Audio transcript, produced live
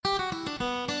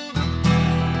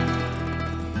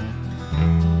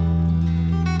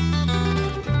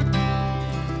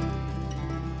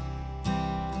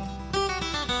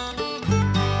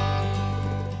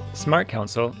Smart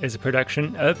Counsel is a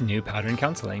production of New Pattern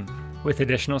Counseling, with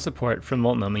additional support from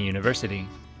Multnomah University.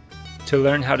 To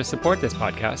learn how to support this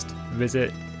podcast,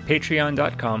 visit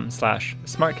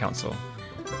patreon.com/smartcounsel.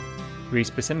 Reese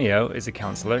Basimio is a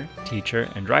counselor, teacher,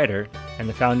 and writer, and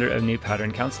the founder of New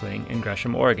Pattern Counseling in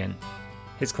Gresham, Oregon.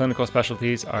 His clinical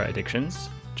specialties are addictions,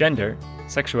 gender,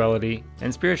 sexuality,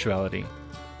 and spirituality.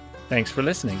 Thanks for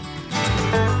listening.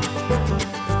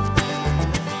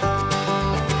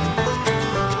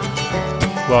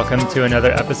 Welcome to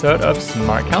another episode of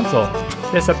Smart Counsel.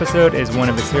 This episode is one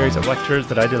of a series of lectures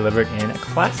that I delivered in a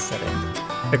class setting.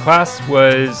 The class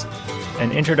was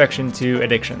an introduction to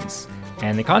addictions,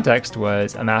 and the context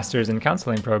was a master's in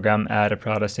counseling program at a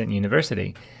Protestant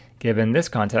university. Given this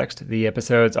context, the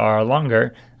episodes are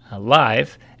longer,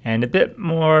 live, and a bit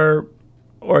more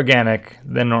organic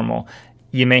than normal.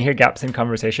 You may hear gaps in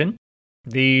conversation.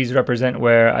 These represent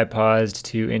where I paused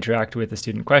to interact with a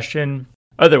student question.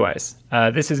 Otherwise,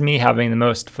 this is me having the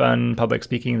most fun public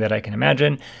speaking that I can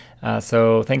imagine.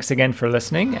 So thanks again for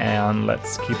listening, and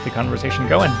let's keep the conversation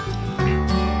going.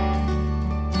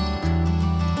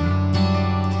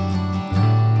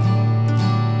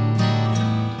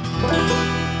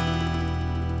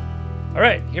 All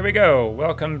right, here we go.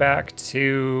 Welcome back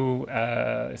to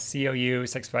COU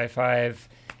 655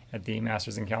 at the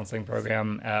Masters in Counseling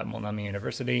program at Multnomah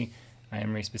University. I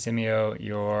am Reese Basimio,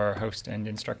 your host and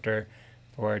instructor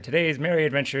for today's Merry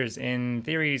Adventures in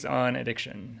Theories on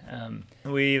Addiction.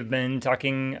 We've been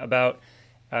talking about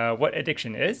what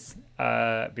addiction is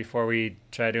before we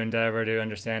try to endeavor to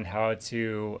understand how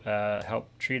to help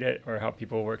treat it or help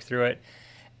people work through it.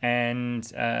 And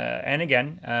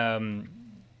again,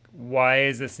 why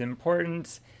is this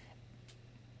important?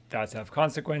 Thoughts have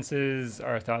consequences.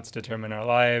 Our thoughts determine our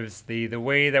lives. The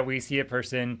way that we see a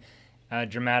person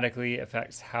dramatically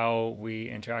affects how we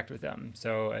interact with them.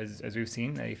 So as we've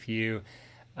seen, if you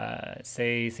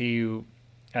say you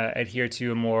adhere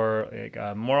to a more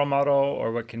moral model,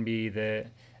 or what can be the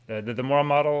moral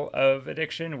model of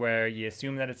addiction, where you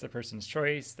assume that it's the person's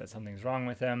choice, that something's wrong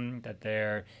with them, that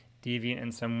they're deviant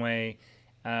in some way,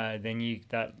 then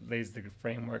that lays the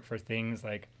framework for things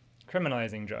like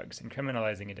criminalizing drugs and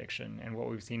criminalizing addiction, and what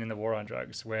we've seen in the war on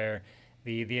drugs, where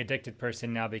the addicted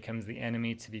person now becomes the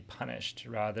enemy to be punished,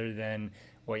 rather than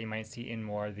what you might see in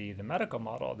more the medical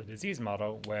model, the disease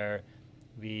model, where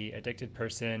the addicted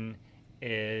person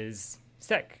is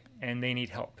sick and they need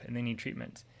help and they need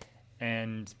treatment.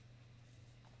 And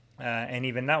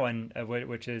even that one,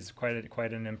 which is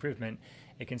quite an improvement,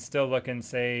 it can still look and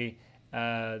say,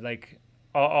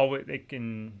 all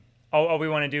we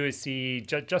want to do is see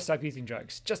just stop using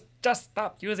drugs, just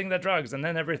stop using the drugs, and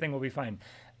then everything will be fine.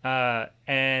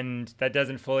 And that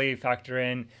doesn't fully factor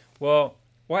in, well,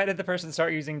 why did the person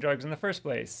start using drugs in the first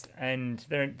place? And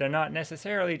they're not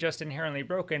necessarily just inherently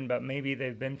broken, but maybe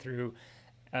they've been through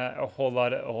a whole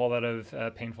lot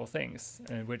of painful things,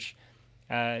 which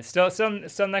still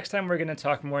next time we're going to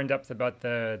talk more in depth about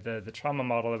the trauma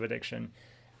model of addiction,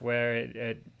 where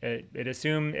it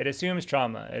assumes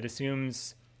trauma. It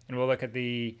assumes, and we'll look at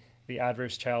the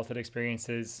adverse childhood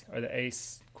experiences, or the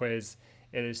ACE quiz.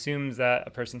 It assumes that a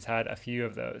person's had a few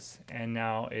of those and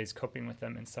now is coping with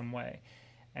them in some way.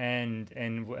 And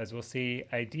as we'll see,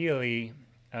 ideally,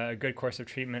 a good course of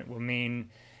treatment will mean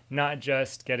not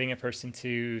just getting a person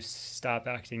to stop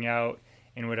acting out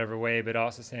in whatever way, but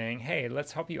also saying, hey,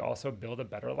 let's help you also build a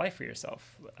better life for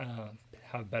yourself,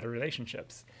 have better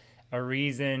relationships, a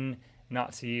reason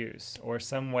not to use, or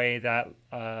some way that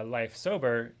life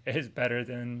sober is better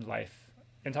than life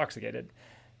intoxicated.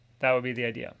 That would be the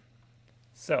idea.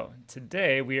 So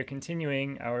today we are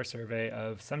continuing our survey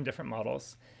of some different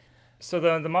models. So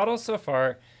the models so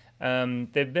far,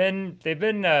 they've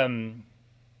been.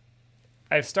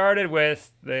 I've started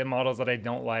with the models that I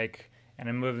don't like, and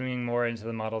I'm moving more into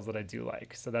the models that I do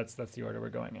like. So that's the order we're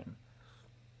going in.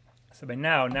 So by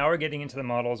now we're getting into the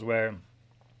models where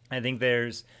I think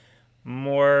there's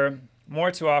more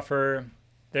to offer.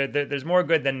 There's more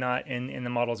good than not in the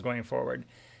models going forward.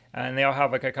 And they all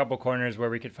have like a couple corners where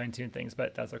we could fine tune things,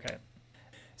 but that's okay.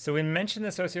 So we mentioned the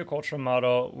sociocultural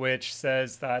model, which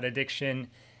says that addiction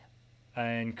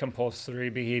and compulsory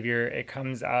behavior, it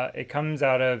comes out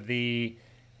of the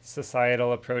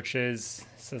societal approaches,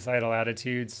 societal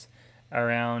attitudes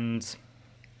around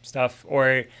stuff,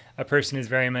 or a person is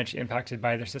very much impacted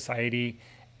by their society,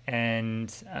 and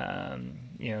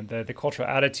the cultural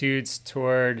attitudes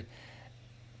toward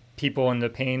people and the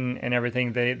pain and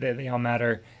everything, they all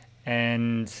matter.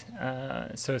 And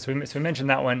so we mentioned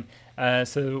that one.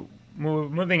 So we'll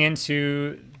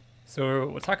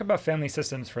talk about family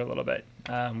systems for a little bit,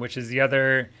 which is the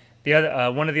other the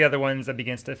other one of the other ones that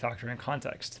begins to factor in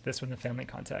context. This one, the family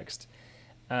context.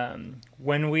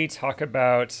 When we talk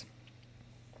about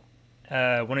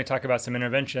some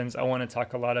interventions, I want to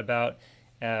talk a lot about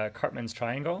Karpman's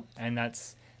triangle, and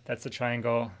that's the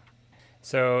triangle.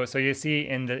 So you see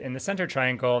in the center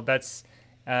triangle, that's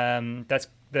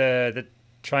the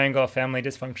triangle of family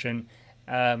dysfunction.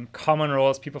 Common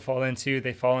roles people fall into.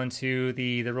 They fall into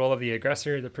the role of the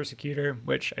aggressor, the persecutor,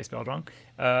 which I spelled wrong,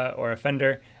 or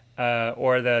offender,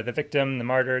 or the victim, the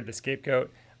martyr, the scapegoat,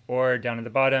 or down at the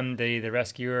bottom, the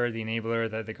rescuer, the enabler,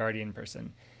 the guardian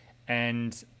person.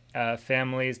 And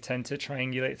families tend to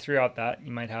triangulate throughout that.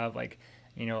 You might have like,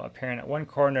 a parent at one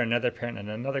corner, another parent at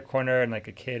another corner, and like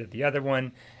a kid at the other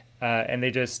one. And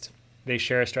they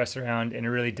share stress around in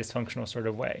a really dysfunctional sort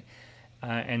of way.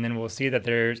 And then we'll see that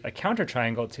there's a counter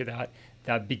triangle to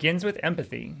that begins with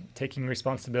empathy, taking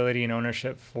responsibility and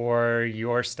ownership for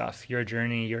your stuff, your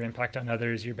journey, your impact on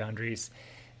others, your boundaries.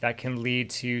 That can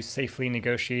lead to safely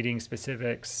negotiating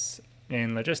specifics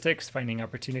in logistics, finding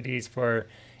opportunities for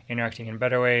interacting in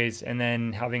better ways, and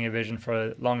then having a vision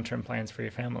for long-term plans for your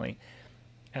family.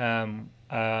 I'm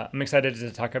excited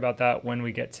to talk about that when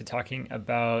we get to talking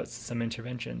about some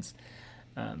interventions.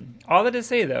 All that to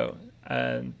say, though,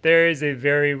 there is a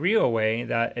very real way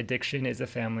that addiction is a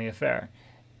family affair,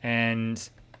 and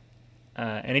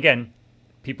again,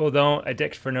 people don't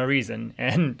addict for no reason.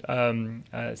 And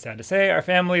sad to say, our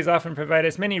families often provide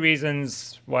us many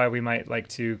reasons why we might like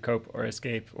to cope or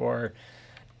escape or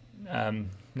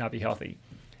not be healthy.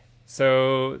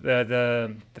 So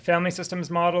the family systems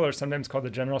model, or sometimes called the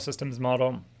general systems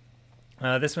model,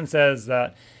 this one says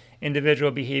that individual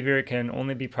behavior can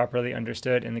only be properly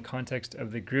understood in the context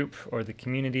of the group or the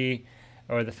community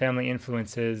or the family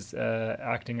influences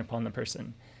acting upon the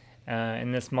person.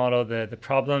 In this model, the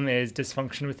problem is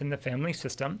dysfunction within the family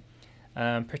system,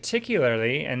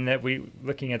 particularly, and that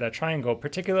looking at that triangle,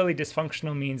 particularly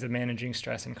dysfunctional means of managing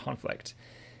stress and conflict.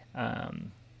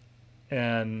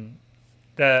 In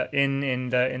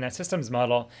that systems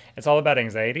model, it's all about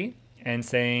anxiety and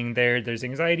saying there's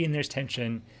anxiety and there's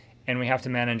tension, and we have to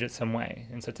manage it some way.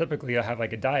 And so typically you'll have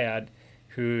like a dyad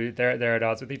who they're at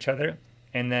odds with each other,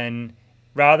 and then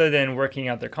rather than working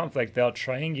out their conflict, they'll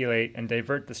triangulate and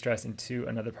divert the stress into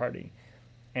another party.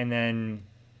 And then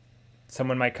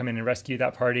someone might come in and rescue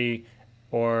that party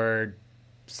or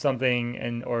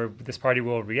something, or this party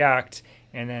will react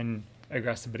and then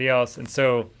aggress somebody else. And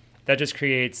so that just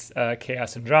creates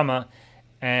chaos and drama.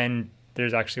 And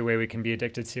there's actually a way we can be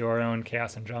addicted to our own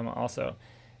chaos and drama also.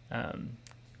 I'll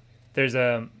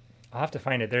have to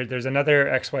find it. There's another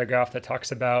XY graph that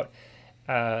talks about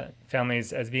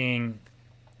families as being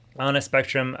on a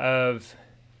spectrum of,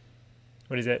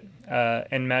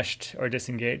 enmeshed or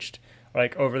disengaged, or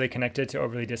like overly connected to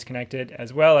overly disconnected,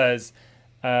 as well as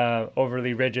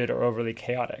overly rigid or overly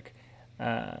chaotic.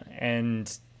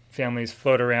 And families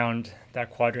float around that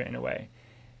quadrant in a way.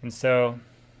 And so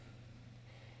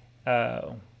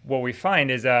what we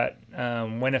find is that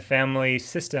when a family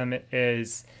system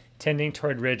is tending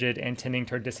toward rigid and tending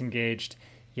toward disengaged,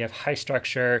 you have high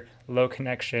structure, low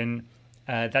connection.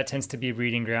 That tends to be a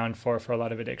breeding ground for a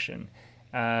lot of addiction.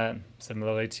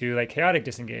 Similarly to like chaotic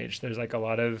disengaged, there's like a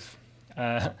lot of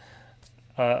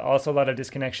also a lot of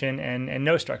disconnection and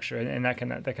no structure, and that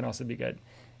can also be good.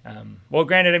 Well,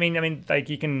 granted, I mean, like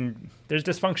there's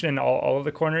dysfunction in all of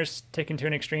the corners taken to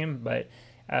an extreme, but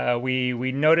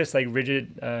we notice like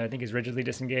rigid, I think is rigidly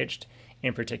disengaged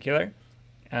in particular,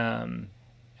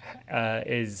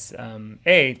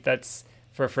 that's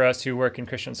for us who work in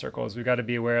Christian circles, we've got to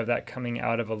be aware of that coming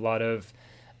out of a lot of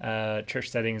church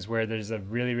settings where there's a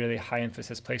really, really high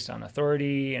emphasis placed on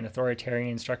authority and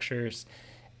authoritarian structures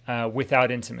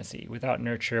without intimacy, without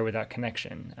nurture, without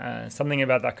connection. Something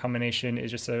about that combination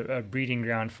is just a breeding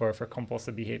ground for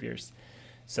compulsive behaviors.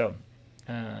 So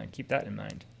keep that in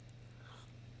mind.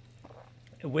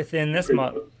 Within this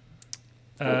model...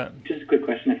 just a quick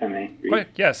question, if I may. Quick,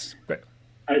 yes. Quick.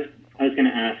 I was going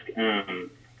to ask,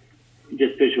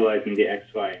 just visualizing the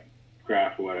XY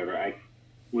graph or whatever, I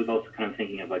was also kind of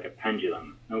thinking of like a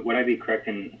pendulum. Would I be correct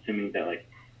in assuming that like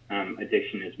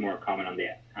addiction is more common on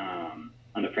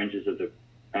the fringes of the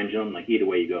pendulum? Like either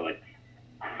way you go, like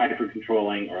hyper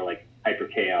controlling or like hyper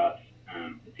chaos.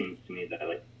 It seems to me that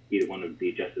like either one would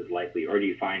be just as likely. Or do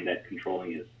you find that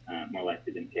controlling is more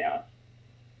likely than chaos?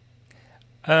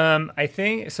 I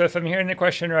think so. If I'm hearing the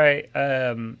question right,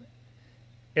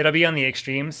 it'll be on the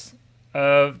extremes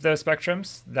of those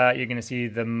spectrums that you're going to see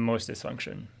the most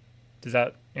dysfunction. Does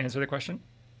that answer the question?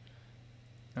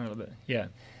 A little bit, yeah.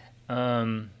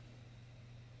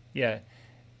 Yeah.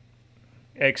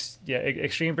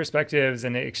 extreme perspectives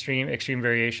and extreme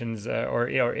variations or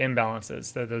imbalances.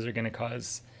 So those are going to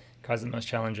cause the most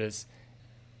challenges.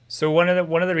 So one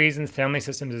of the reasons family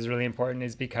systems is really important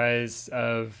is because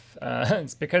of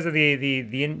it's because of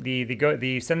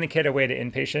the send the kid away to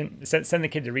inpatient, send the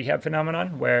kid to rehab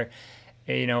phenomenon, where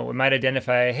we might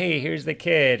identify, hey, here's the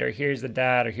kid, or here's the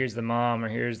dad, or here's the mom, or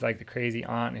here's like the crazy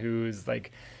aunt who's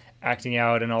like acting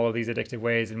out in all of these addictive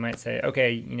ways, and might say,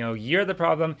 okay, you're the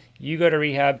problem, you go to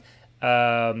rehab.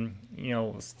 Turn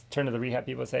to the rehab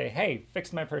people and say, hey,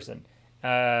 fix my person.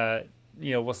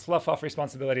 We'll slough off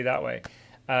responsibility that way.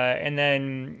 And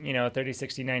then, 30,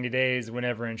 60, 90 days,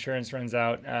 whenever insurance runs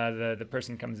out, the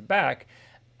person comes back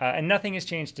and nothing has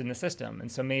changed in the system. And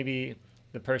so maybe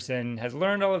the person has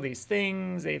learned all of these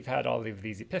things. They've had all of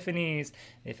these epiphanies.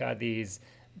 They've had this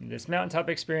mountaintop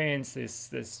experience, this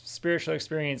spiritual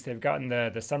experience. They've gotten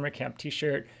the summer camp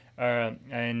t-shirt.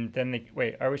 And then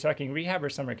wait, are we talking rehab or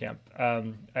summer camp?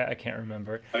 I can't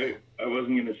remember. I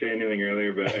wasn't going to say anything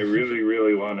earlier, but I really,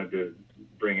 really wanted to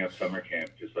bring up summer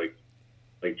camp, just like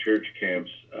church camps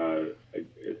are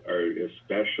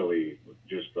especially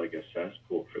just like a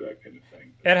cesspool for that kind of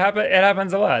thing. It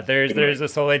happens a lot. There's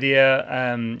this whole idea,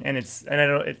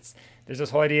 there's this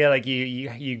whole idea like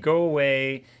you go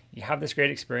away, you have this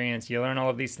great experience, you learn all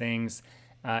of these things,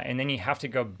 and then you have to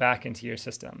go back into your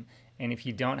system. And if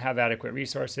you don't have adequate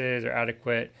resources or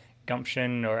adequate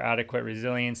gumption or adequate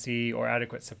resiliency or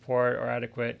adequate support or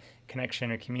adequate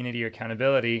connection or community or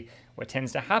accountability, what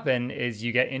tends to happen is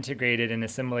you get integrated and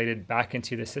assimilated back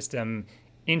into the system,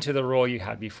 into the role you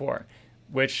had before,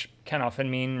 which can often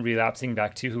mean relapsing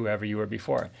back to whoever you were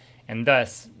before. And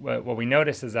thus, what we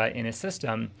notice is that in a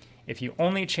system, if you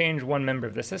only change one member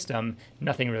of the system,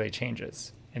 nothing really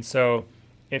changes. And so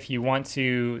if you want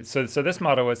to, so this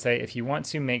model would say, if you want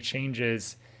to make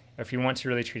changes, or if you want to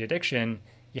really treat addiction,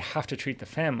 you have to treat the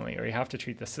family, or you have to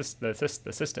treat the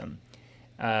system.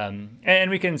 And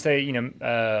we can say,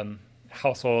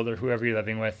 household or whoever you're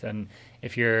living with. And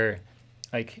if you're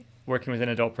like working with an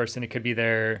adult person, it could be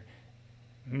with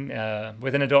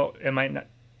an adult, it might not,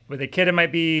 with a kid, it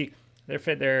might be their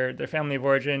family of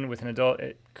origin. With an adult,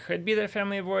 it could be their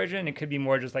family of origin. It could be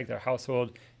more just like their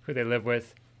household, who they live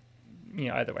with,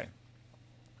 either way.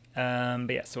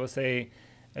 But yeah, so we'll say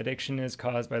addiction is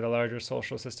caused by the larger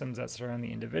social systems that surround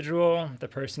the individual. The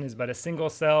person is but a single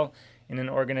cell in an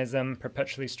organism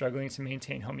perpetually struggling to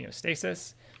maintain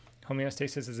homeostasis.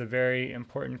 Homeostasis is a very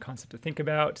important concept to think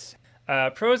about.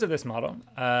 Pros of this model.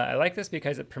 I like this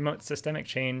because it promotes systemic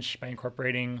change by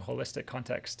incorporating holistic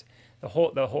context,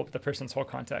 the person's whole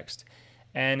context,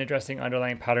 and addressing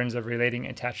underlying patterns of relating,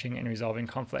 attaching, and resolving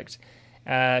conflict.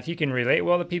 If you can relate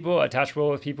well to people, attach well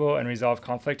with people, and resolve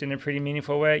conflict in a pretty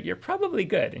meaningful way, you're probably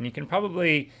good, and you can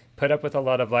probably put up with a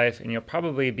lot of life, and you'll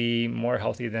probably be more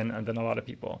healthy than a lot of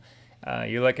people.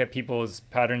 You look at people's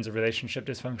patterns of relationship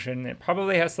dysfunction, it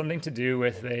probably has something to do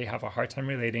with they have a hard time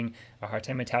relating, a hard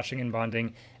time attaching and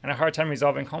bonding, and a hard time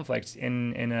resolving conflict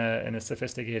in a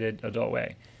sophisticated adult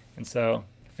way. And so,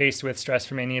 faced with stress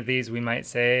from any of these, we might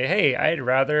say, hey, I'd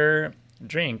rather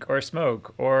drink or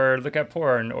smoke or look at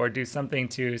porn or do something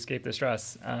to escape the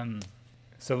stress.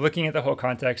 So looking at the whole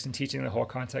context and teaching the whole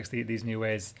context these new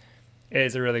ways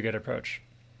is a really good approach.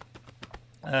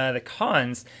 The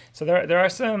cons. So there are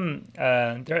some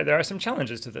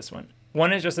challenges to this one.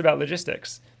 One is just about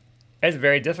logistics. It's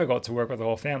very difficult to work with a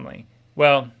whole family.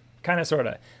 Well, kind of, sort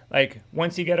of. Like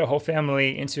once you get a whole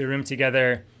family into a room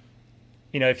together,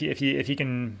 if you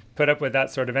can put up with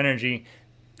that sort of energy,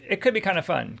 it could be kind of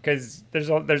fun because there's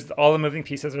all the moving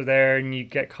pieces are there, and you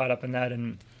get caught up in that.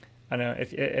 And I don't know,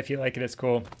 if you like it, it's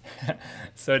cool.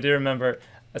 So do remember.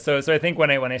 So I think when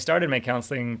I started my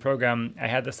counseling program, I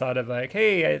had this thought of like,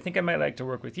 hey, I think I might like to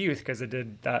work with youth because I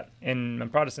did that in my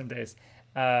Protestant days,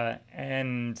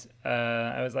 and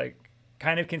I was like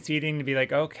kind of conceding to be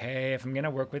like, okay, if I'm gonna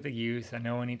work with the youth, I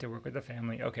know I need to work with the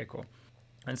family. Okay, cool.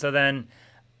 And so then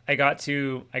I got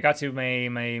to my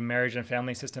marriage and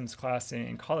family systems class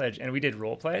in college, and we did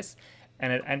role plays,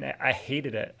 and I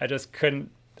hated it. I just couldn't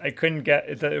get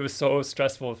it. It was so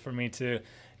stressful for me to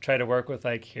try to work with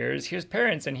like here's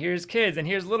parents and here's kids and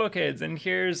here's little kids and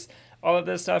here's all of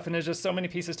this stuff, and there's just so many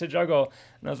pieces to juggle,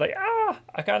 and I was like,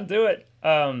 I can't do it.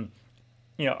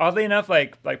 Oddly enough,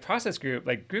 like process group,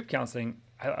 like group counseling,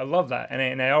 I love that,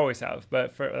 and I always have.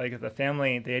 But for like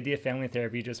the idea of family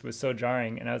therapy just was so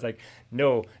jarring, and I was like,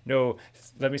 no,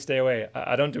 let me stay away.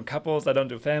 I don't do couples, I don't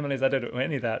do families, I don't do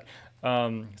any of that.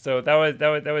 So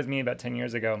that was me about 10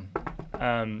 years ago.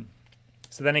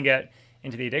 So then I get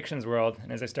into the addictions world,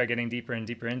 and as I start getting deeper and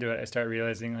deeper into it, I start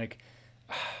realizing like,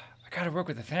 I gotta work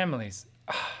with the families.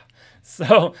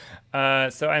 So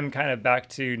I'm kind of back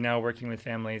to now working with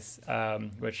families,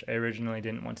 which I originally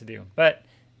didn't want to do. But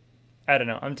I don't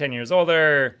know. I'm 10 years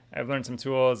older. I've learned some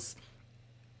tools.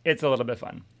 It's a little bit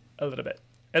fun, a little bit.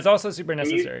 It's also super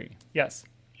necessary. Yes.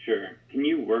 Sure. Can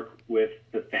you work with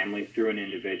the family through an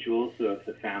individual? So if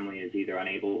the family is either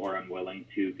unable or unwilling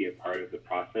to be a part of the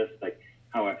process, like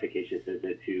how efficacious is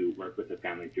it to work with the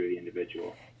family through the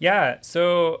individual? Yeah.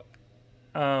 So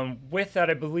with that,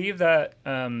 I believe that,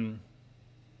 and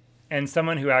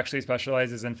someone who actually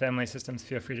specializes in family systems,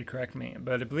 feel free to correct me,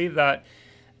 but I believe that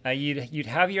you'd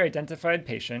have your identified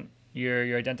patient,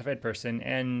 your identified person,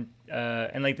 and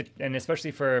and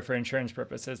especially for insurance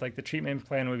purposes, like the treatment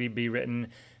plan would be written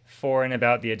for and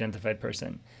about the identified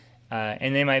person,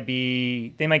 and they might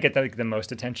get the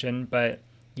most attention, but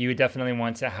you would definitely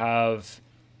want to have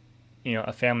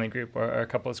a family group or a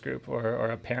couples group or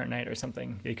a parent night or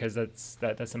something, because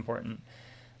that's important.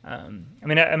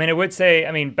 I would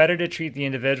say, better to treat the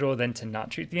individual than to not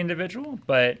treat the individual.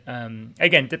 But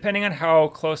again, depending on how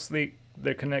closely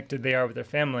they're connected they are with their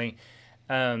family,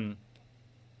 to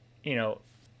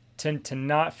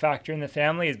not factor in the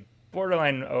family is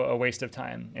borderline a waste of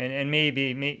time, and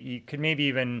maybe you could maybe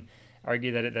even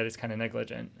argue that it's kind of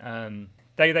negligent.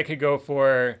 That could go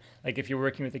for, like, if you're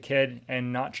working with a kid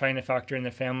and not trying to factor in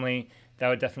the family, that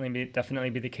would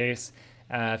definitely be the case.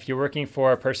 If you're working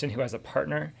for a person who has a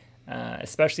partner,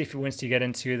 especially once you get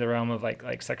into the realm of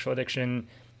like sexual addiction,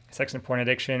 sex and porn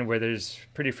addiction, where there's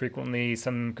pretty frequently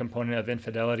some component of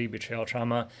infidelity, betrayal,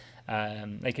 trauma.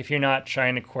 Like if you're not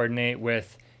trying to coordinate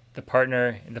with the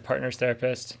partner and the partner's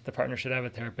therapist, the partner should have a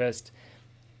therapist.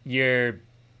 You're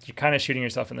kind of shooting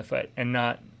yourself in the foot and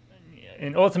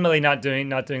ultimately not doing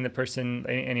the person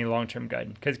any long-term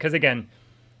good. Because again,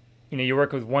 you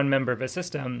work with one member of a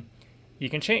system. You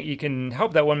can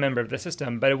help that one member of the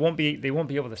system, but they won't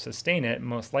be able to sustain it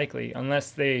most likely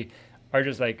unless they are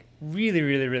just like really,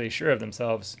 really, really sure of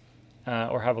themselves,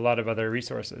 or have a lot of other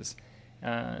resources.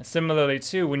 Similarly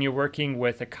too, when you're working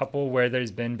with a couple where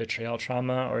there's been betrayal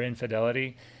trauma or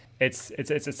infidelity, it's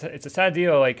a sad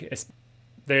deal. Like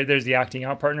there's the acting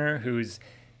out partner who's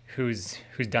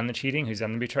done the cheating, who's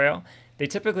done the betrayal. They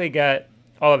typically get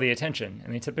all of the attention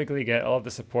and they typically get all of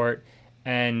the support.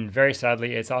 And very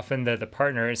sadly, it's often the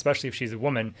partner, especially if she's a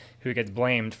woman, who gets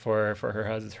blamed for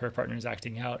her partner's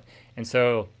acting out. And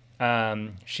so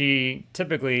she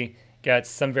typically gets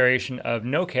some variation of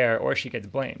no care, or she gets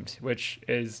blamed, which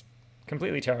is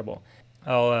completely terrible.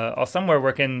 I'll somewhere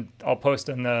I'll post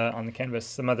on the Canvas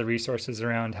some other resources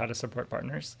around how to support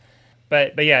partners.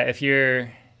 But yeah, if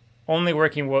you're only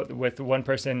working with one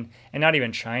person and not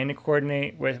even trying to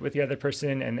coordinate with the other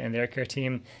person and their care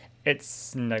team,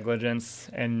 it's negligence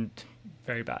and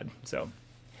very bad. So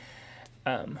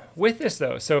with this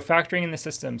though, so factoring in the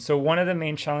system. So one of the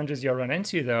main challenges you'll run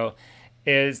into though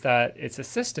is that it's a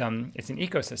system, it's an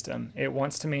ecosystem. It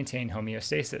wants to maintain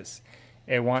homeostasis.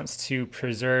 It wants to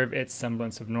preserve its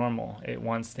semblance of normal. It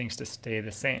wants things to stay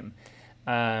the same,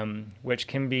 which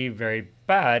can be very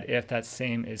bad if that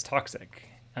same is toxic.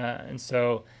 And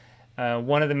so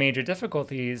one of the major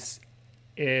difficulties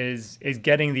is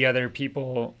getting the other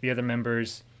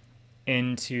members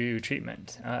into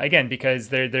treatment. Again, because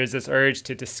there's this urge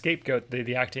to scapegoat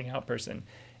the acting out person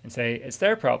and say, it's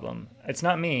their problem. It's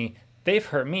not me. They've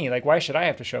hurt me. Like, why should I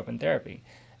have to show up in therapy?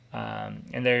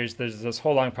 And there's this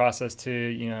whole long process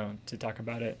to talk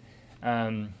about it.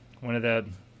 One of the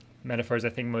metaphors I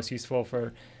think most useful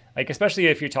for, like, especially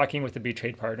if you're talking with a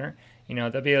betrayed partner,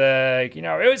 they'll be like,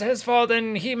 it was his fault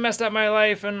and he messed up my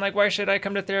life and like, why should I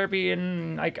come to therapy?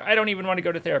 And like, I don't even want to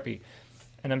go to therapy.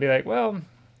 And I'll be like, well,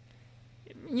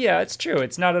 yeah, it's true.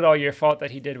 It's not at all your fault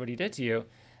that he did what he did to you.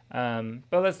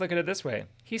 But let's look at it this way.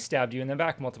 He stabbed you in the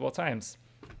back multiple times.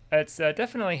 It's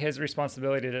definitely his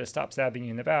responsibility to stop stabbing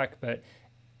you in the back, but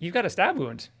you've got a stab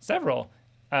wound, several.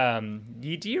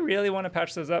 Do you really want to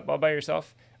patch those up all by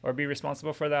yourself or be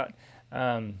responsible for that?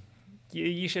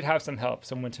 You should have some help,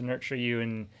 someone to nurture you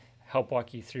and help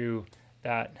walk you through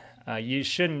that. You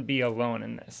shouldn't be alone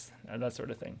in this, that sort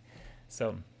of thing.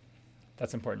 So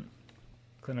that's important.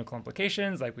 Clinical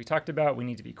implications, like we talked about, we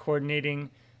need to be coordinating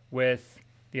with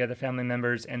the other family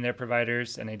members and their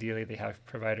providers, and ideally they have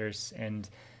providers. And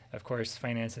of course,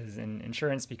 finances and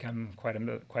insurance become quite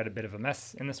a bit of a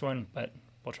mess in this one, but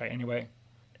we'll try anyway.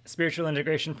 Spiritual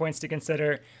integration points to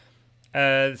consider.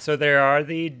 So there are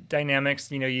the dynamics,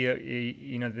 then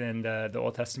the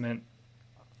Old Testament,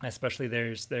 especially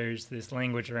there's this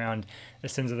language around the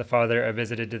sins of the father are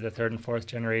visited to the third and fourth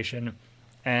generation.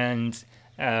 And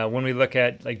when we look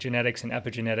at like genetics and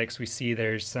epigenetics, we see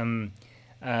there's some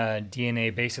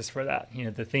DNA basis for that.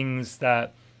 The things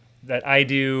that I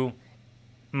do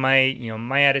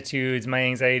my attitudes, my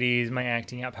anxieties, my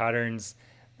acting out patterns,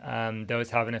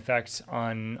 those have an effect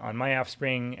on my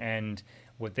offspring, and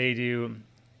what they do,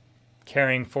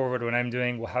 carrying forward what I'm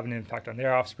doing, will have an impact on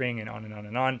their offspring, and on and on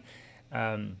and on.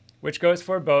 Which goes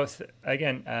for both,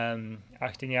 again,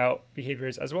 acting out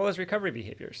behaviors as well as recovery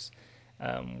behaviors.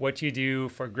 What you do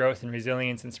for growth and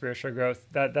resilience and spiritual growth,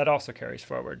 that also carries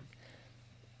forward.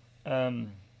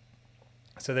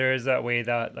 So there is that way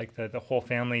that like the whole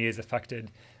family is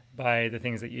affected by the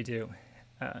things that you do.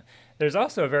 There's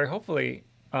also, very hopefully,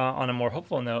 on a more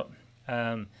hopeful note,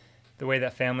 the way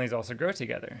that families also grow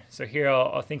together. So here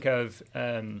I'll think of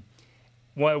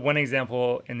one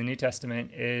example in the New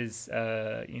Testament is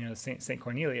Saint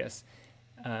Cornelius.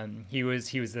 He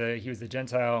was the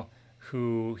Gentile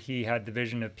who he had the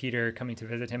vision of Peter coming to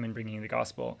visit him and bringing the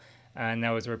gospel, and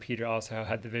that was where Peter also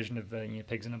had the vision of the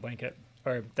pigs in a blanket.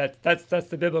 Or that's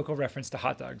the biblical reference to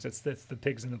hot dogs. It's the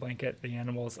pigs in the blanket, the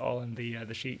animals all in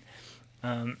the sheet.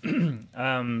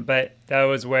 But that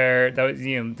was when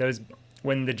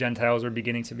the Gentiles were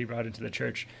beginning to be brought into the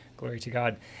church. Glory to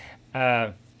God.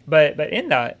 But in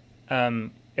that,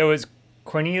 it was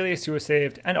Cornelius who was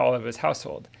saved, and all of his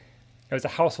household. It was a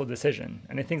household decision.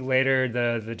 And I think later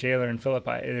the jailer in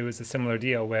Philippi, it was a similar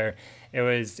deal where it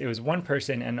was one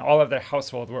person and all of their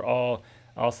household were all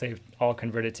saved, all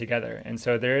converted together. And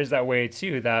so there is that way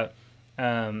too that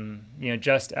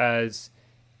just as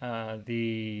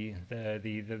the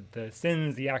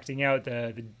sins, the acting out,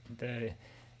 the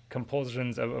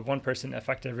compulsions of one person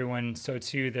affect everyone, so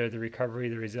too the recovery,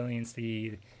 the resilience,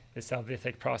 the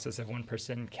salvific process of one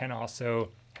person can also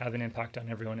have an impact on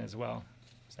everyone as well.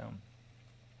 So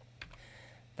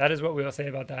that is what we will say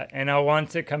about that. And I'll want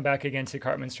to come back again to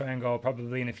Cartman's Triangle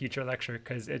probably in a future lecture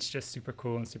because it's just super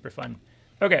cool and super fun.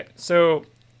 Okay, so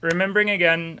remembering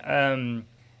again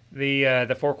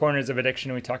the four corners of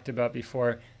addiction we talked about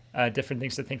before, different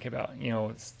things to think about.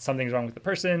 Something's wrong with the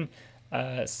person,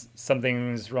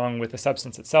 something's wrong with the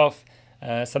substance itself,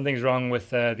 something's wrong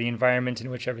with the environment in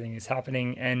which everything is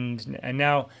happening, and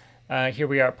now here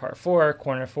we are at part 4,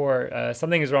 corner 4.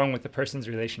 Something is wrong with the person's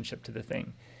relationship to the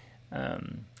thing,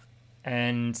 and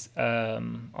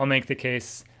I'll make the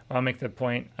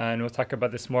point, and we'll talk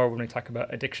about this more when we talk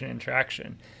about addiction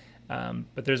interaction.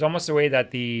 But there's almost a way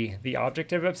that the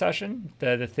object of obsession,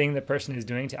 the thing the person is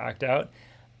doing to act out,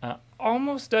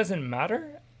 almost doesn't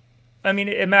matter. I mean,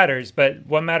 it matters, but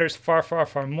what matters far, far,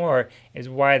 far more is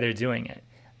why they're doing it.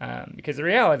 Because the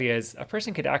reality is, a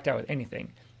person could act out with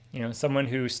anything. Someone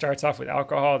who starts off with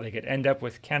alcohol, they could end up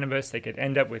with cannabis, they could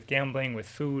end up with gambling, with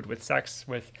food, with sex,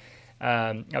 with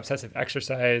obsessive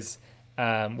exercise,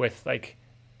 with like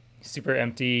super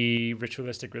empty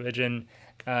ritualistic religion.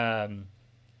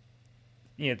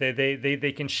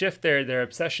 They can shift their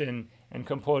obsession and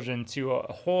compulsion to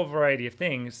a whole variety of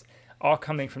things, all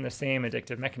coming from the same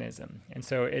addictive mechanism. And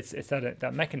so it's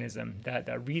that mechanism,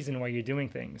 that reason why you're doing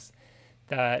things,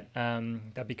 that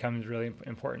becomes really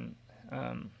important.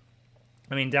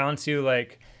 Down to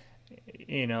like,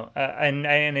 and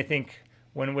I think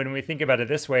when we think about it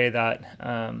this way, that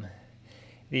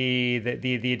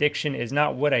the addiction is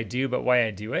not what I do, but why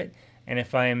I do it. And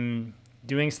if I'm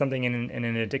doing something in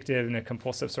an addictive and a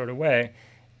compulsive sort of way,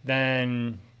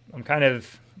 then I'm kind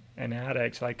of an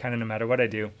addict, like kind of no matter what I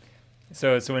do.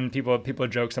 So when people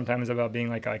joke sometimes about being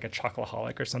like a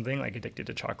chocoholic or something, like addicted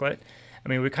to chocolate. I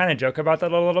mean, we kind of joke about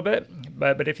that a little bit,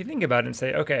 but if you think about it and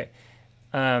say, okay,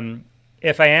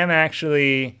 if I am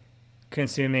actually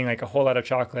consuming like a whole lot of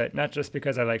chocolate, not just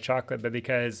because I like chocolate, but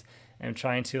because I'm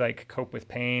trying to like cope with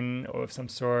pain of some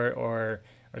sort, or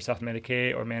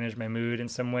self-medicate or manage my mood in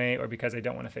some way, or because I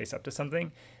don't want to face up to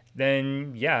something,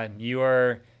 then yeah, you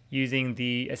are using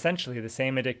essentially the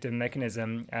same addictive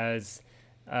mechanism as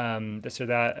this or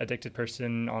that addicted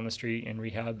person on the street in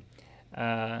rehab.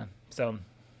 Just a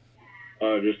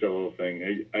little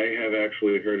thing. I have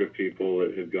actually heard of people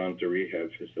that have gone to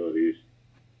rehab facilities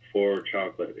for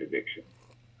chocolate addiction,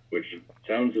 which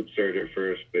sounds absurd at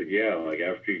first, but yeah, like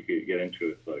after you get into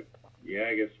it, it's like, yeah,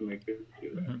 I guess somebody could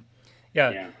do that. Mm-hmm.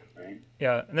 Yeah. Right.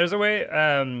 Yeah. And there's a way,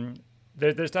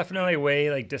 there's definitely a way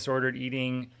like disordered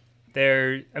eating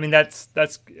there. I mean, that's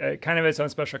kind of its own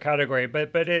special category,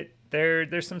 but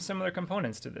there's some similar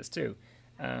components to this too.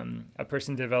 A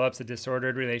person develops a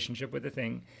disordered relationship with a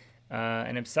thing,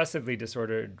 an obsessively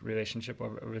disordered relationship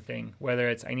over a thing, whether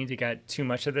it's I need to get too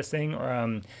much of this thing or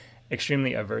I'm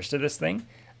extremely averse to this thing.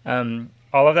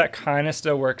 All of that kind of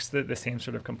still works the same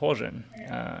sort of compulsion.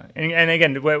 And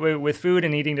again, with food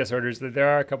and eating disorders, there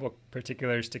are a couple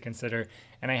particulars to consider,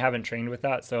 and I haven't trained with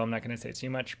that, so I'm not going to say too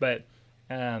much, but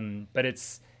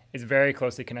it's very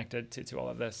closely connected to all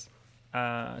of this.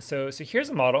 So here's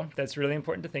a model that's really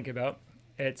important to think about.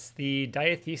 It's the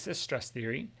diathesis stress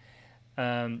theory.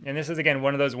 And this is, again,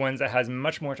 one of those ones that has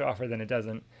much more to offer than it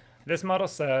doesn't. This model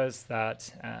says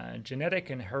that genetic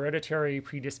and hereditary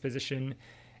predisposition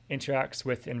interacts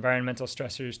with environmental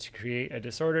stressors to create a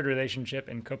disordered relationship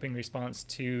and coping response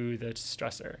to the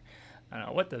stressor.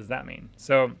 What does that mean?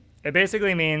 So it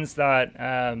basically means that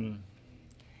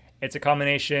it's a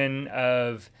combination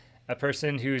of a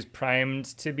person who's primed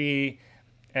to be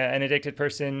an addicted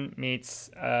person meets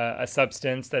a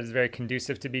substance that is very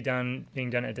conducive to being done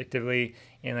addictively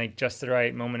in like just the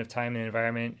right moment of time and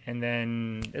environment, and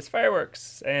then it's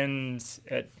fireworks and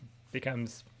it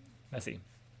becomes messy.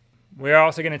 We're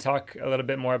also going to talk a little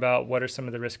bit more about what are some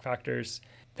of the risk factors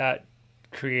that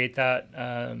create that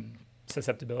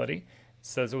susceptibility.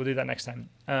 So we'll do that next time,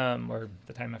 or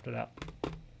the time after that.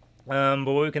 But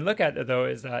what we can look at, though,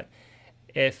 is that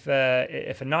if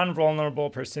a non-vulnerable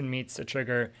person meets a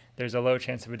trigger, there's a low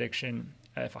chance of addiction.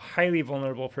 If a highly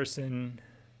vulnerable person,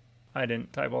 I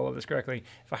didn't type all of this correctly.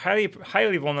 If a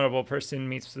highly vulnerable person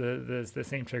meets the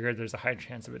same trigger, there's a high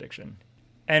chance of addiction.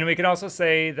 And we can also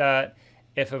say that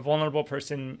if a vulnerable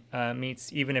person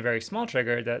meets even a very small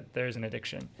trigger, that there's an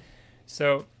addiction.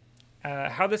 So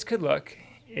how this could look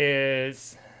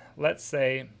is, let's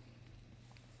say,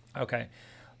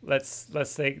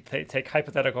 take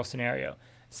hypothetical scenario.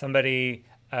 Somebody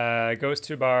goes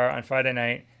to a bar on Friday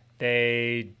night.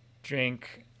 They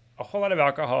drink a whole lot of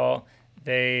alcohol.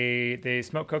 They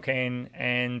smoke cocaine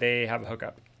and they have a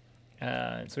hookup.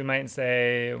 So we might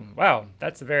say, "Wow,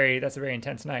 that's a very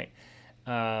intense night."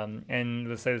 And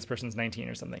let's say this person's 19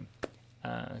 or something.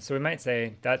 So we might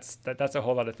say that's a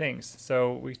whole lot of things.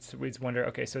 So we wonder,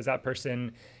 okay, so is that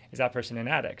person an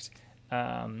addict,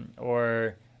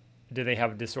 or do they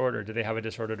have a disorder? Do they have a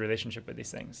disordered relationship with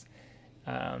these things?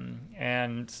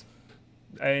 And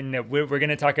we're going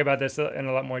to talk about this in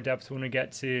a lot more depth when we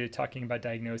get to talking about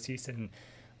diagnoses and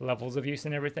levels of use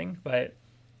and everything. But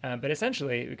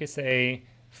essentially, we could say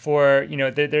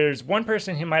there's one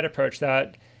person who might approach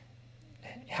that,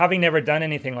 having never done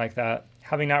anything like that,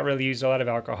 having not really used a lot of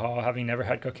alcohol, having never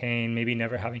had cocaine, maybe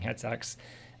never having had sex,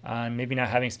 maybe not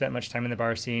having spent much time in the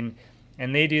bar scene,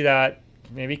 and they do that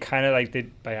maybe kind of like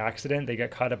by accident. They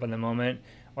get caught up in the moment,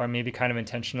 or maybe kind of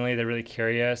intentionally. They're really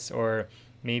curious, or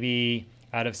maybe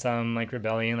out of some like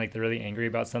rebellion, like they're really angry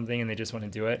about something and they just want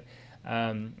to do it.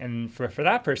 And for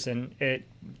that person,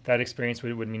 that experience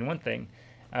would mean one thing.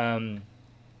 And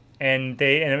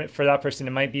for that person,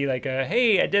 it might be like,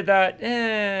 hey, I did that.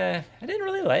 I didn't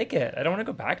really like it. I don't want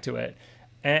to go back to it.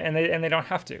 And they don't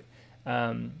have to.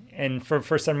 And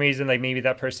for some reason, like maybe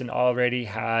that person already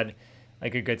had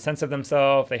like a good sense of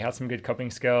themselves. They have some good coping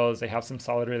skills. They have some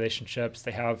solid relationships.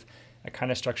 They have a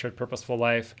kind of structured, purposeful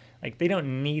life. Like they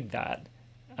don't need that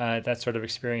sort of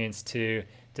experience to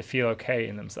feel okay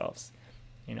in themselves.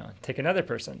 Take another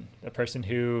person, a person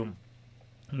who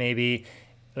maybe,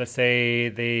 let's say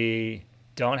they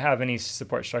don't have any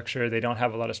support structure. They don't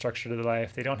have a lot of structure to their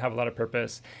life. They don't have a lot of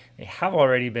purpose. They have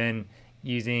already been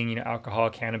using,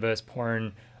 alcohol, cannabis,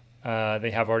 porn.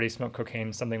 They have already smoked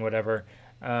cocaine, something, whatever.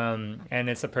 And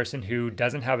it's a person who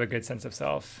doesn't have a good sense of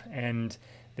self, and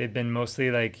they've been mostly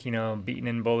like, beaten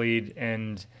and bullied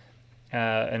and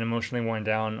emotionally worn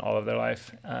down all of their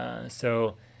life.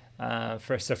 So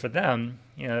for them,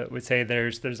 I would say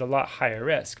there's a lot higher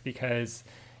risk because,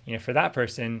 for that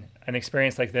person, an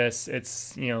experience like this,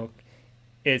 it's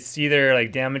either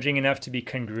like damaging enough to be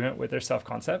congruent with their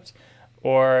self-concept,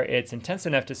 or it's intense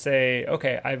enough to say,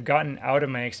 okay, I've gotten out of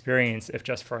my experience if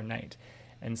just for a night.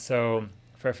 And so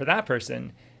for that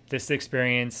person, this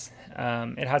experience,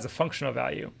 it has a functional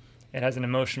value. It has an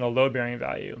emotional load-bearing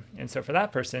value. And so for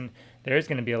that person, there is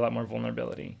going to be a lot more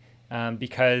vulnerability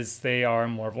because they are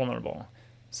more vulnerable.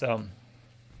 So,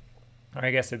 or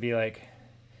I guess it'd be like,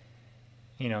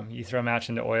 you throw a match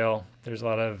into oil, there's a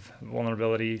lot of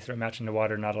vulnerability. You throw a match into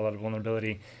water, not a lot of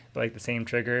vulnerability. But like the same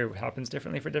trigger happens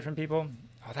differently for different people.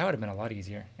 Oh, that would have been a lot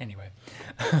easier. Anyway.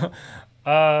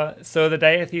 So the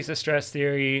diathesis stress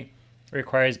theory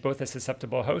requires both a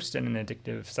susceptible host and an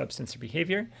addictive substance or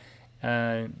behavior.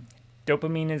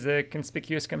 Dopamine is a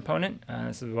conspicuous component.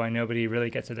 This is why nobody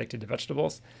really gets addicted to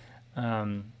vegetables.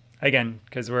 Again,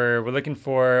 because we're looking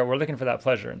for that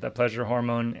pleasure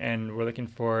hormone, and we're looking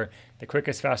for the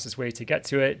quickest, fastest way to get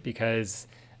to it. Because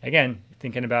again,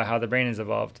 thinking about how the brain has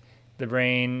evolved, the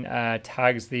brain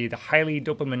tags the highly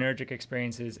dopaminergic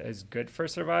experiences as good for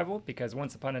survival, because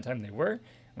once upon a time they were,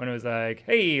 when it was like,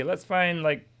 hey, let's find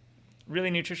like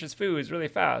really nutritious foods really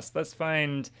fast. Let's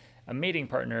find a mating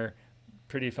partner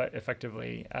pretty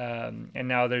effectively. And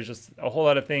now there's just a whole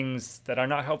lot of things that are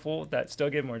not helpful that still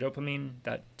give more dopamine.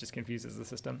 That just confuses the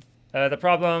system. The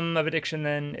problem of addiction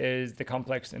then is the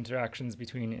complex interactions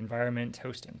between environment,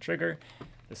 host, and trigger.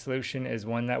 The solution is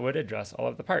one that would address all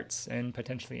of the parts and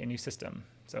potentially a new system.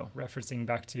 So referencing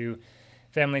back to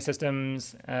family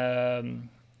systems, a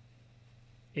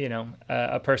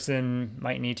person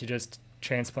might need to just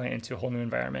transplant into a whole new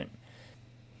environment.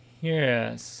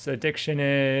 Yes, addiction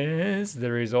is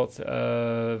the result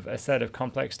of a set of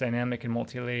complex, dynamic, and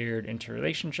multi-layered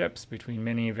interrelationships between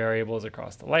many variables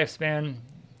across the lifespan.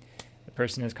 The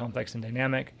person is complex and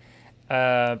dynamic.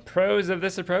 Pros of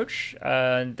this approach,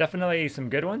 definitely some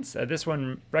good ones. This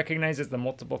one recognizes the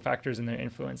multiple factors and their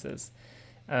influences.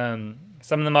 Some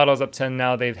of the models up to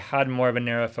now, they've had more of a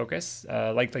narrow focus,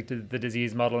 like the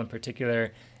disease model in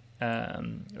particular.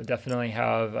 Definitely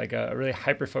have like a really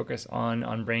hyper focus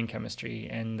on brain chemistry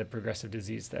and the progressive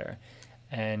disease there.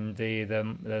 And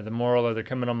the moral or the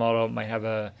criminal model might have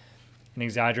an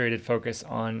exaggerated focus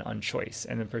on choice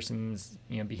and the person's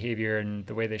behavior and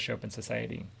the way they show up in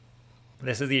society.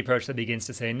 This is the approach that begins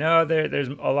to say, no, there's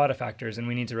a lot of factors and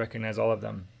we need to recognize all of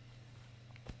them.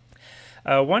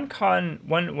 One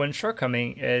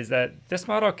shortcoming is that this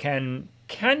model can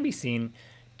be seen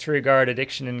to regard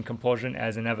addiction and compulsion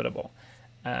as inevitable.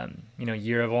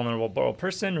 You're a vulnerable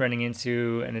person running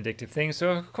into an addictive thing,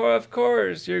 so of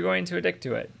course you're going to addict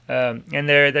to it. And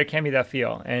there can be that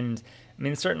feel, and I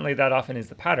mean certainly that often is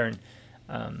the pattern.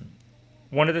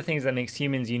 One of the things that makes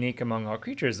humans unique among all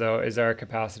creatures, though, is our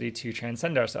capacity to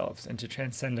transcend ourselves and to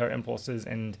transcend our impulses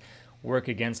and work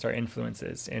against our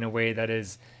influences in a way that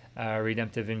is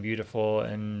redemptive and beautiful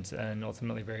and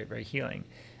ultimately very, very healing.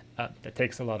 That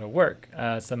takes a lot of work.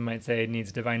 Some might say it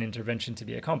needs divine intervention to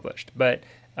be accomplished, but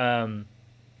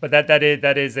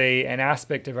that is an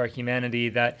aspect of our humanity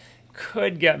that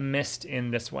could get missed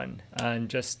in this one, and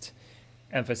just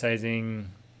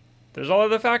emphasizing there's all of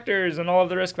the factors and all of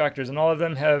the risk factors, and all of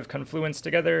them have confluenced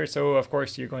together. So of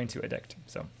course you're going to addict.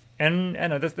 So and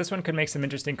this one could make some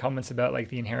interesting comments about like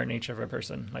the inherent nature of a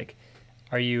person. Like,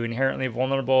 are you inherently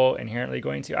vulnerable, inherently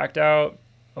going to act out,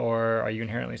 or are you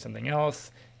inherently something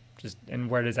else? And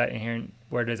where does that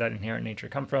inherent nature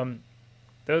come from?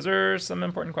 Those are some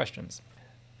important questions.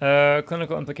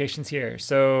 Clinical implications here.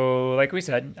 So, like we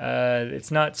said,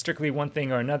 it's not strictly one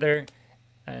thing or another.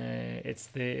 It's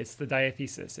the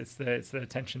diathesis. It's the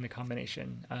tension, the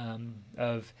combination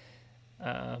of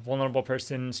vulnerable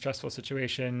person, stressful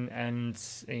situation, and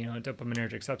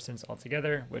dopaminergic substance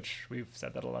altogether, which we've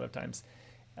said that a lot of times.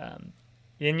 And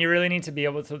you really need to be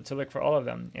able to look for all of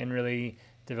them and really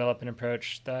develop an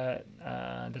approach that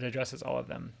addresses all of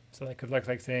them. So that could look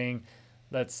like saying,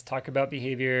 let's talk about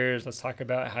behaviors. Let's talk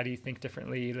about how do you think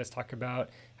differently. Let's talk about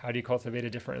how do you cultivate a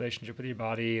different relationship with your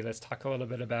body. Let's talk a little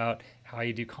bit about how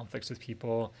you do conflicts with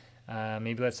people.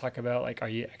 Maybe let's talk about like, are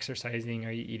you exercising?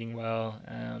 Are you eating well?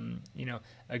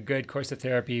 A good course of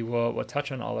therapy will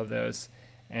touch on all of those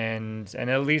and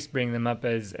at least bring them up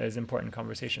as important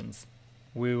conversations.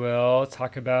 We will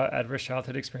talk about adverse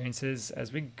childhood experiences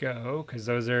as we go, because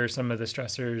those are some of the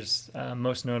stressors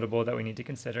most notable that we need to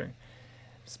consider.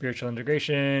 Spiritual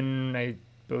integration, I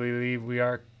believe we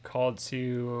are called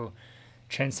to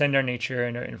transcend our nature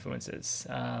and our influences.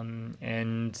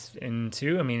 And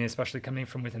two, I mean, especially coming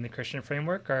from within the Christian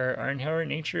framework, our inherent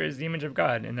nature is the image of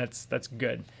God, and that's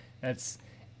good. That's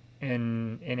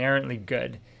inherently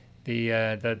good.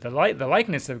 The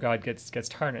likeness of God gets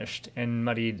tarnished and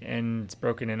muddied and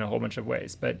broken in a whole bunch of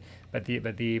ways, but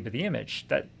the image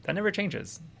that never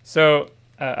changes. So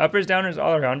uppers, downers,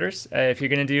 all arounders. If you're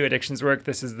going to do addictions work,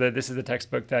 this is the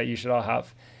textbook that you should all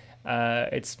have.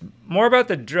 It's more about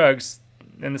the drugs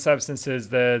and the substances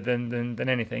than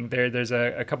anything. There's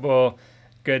a couple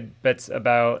good bits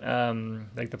about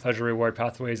like the pleasure reward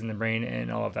pathways in the brain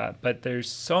and all of that, but there's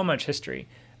so much history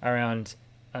around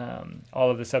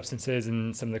all of the substances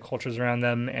and some of the cultures around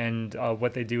them and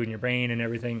what they do in your brain and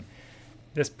everything.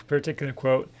 This particular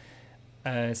quote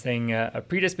saying a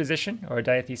predisposition or a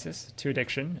diathesis to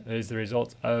addiction is the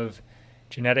result of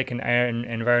genetic and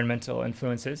environmental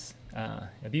influences,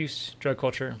 abuse, drug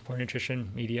culture, poor nutrition,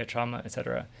 media, trauma,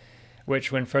 etc.,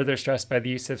 which, when further stressed by the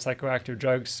use of psychoactive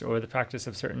drugs or the practice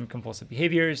of certain compulsive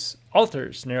behaviors,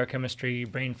 alters neurochemistry,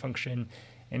 brain function,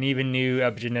 and even new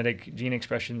epigenetic gene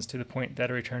expressions to the point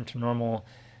that a return to normal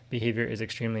behavior is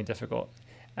extremely difficult.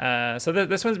 So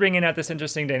this one's bringing out this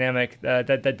interesting dynamic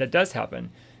that does happen.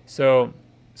 So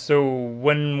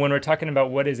when we're talking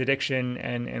about what is addiction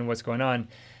and what's going on,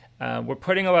 we're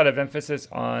putting a lot of emphasis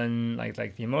on like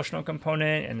the emotional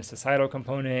component and the societal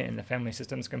component and the family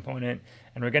systems component,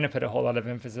 and we're going to put a whole lot of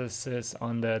emphasis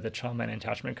on the trauma and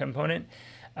attachment component.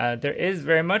 There is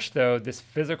very much, though, this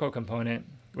physical component,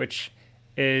 which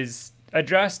is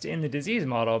addressed in the disease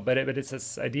model, but it's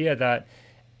this idea that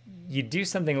you do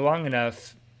something long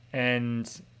enough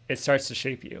and it starts to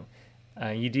shape you.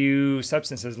 You do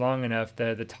substances long enough,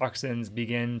 the toxins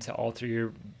begin to alter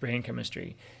your brain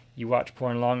chemistry. You watch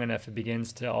porn long enough, it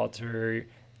begins to alter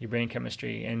your brain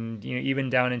chemistry, and even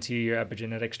down into your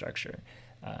epigenetic structure.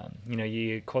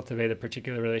 You cultivate a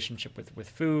particular relationship with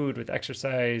food, with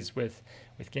exercise, with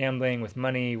gambling, with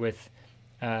money, with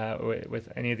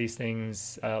any of these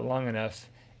things long enough,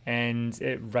 and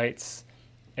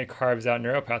it carves out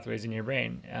neural pathways in your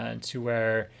brain to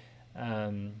where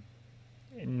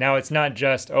now it's not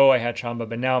just, I had trauma,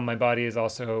 but now my body is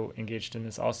also engaged in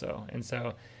this also. And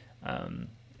so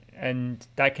and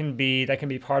that can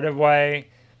be part of why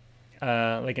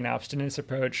like an abstinence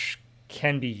approach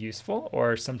can be useful,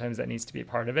 or sometimes that needs to be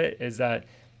part of it, is that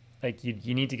like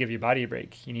you need to give your body a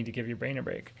break, you need to give your brain a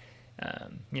break.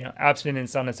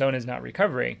 Abstinence on its own is not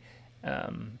recovery,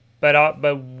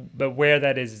 but where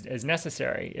that is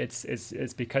necessary,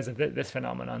 it's because of this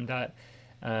phenomenon that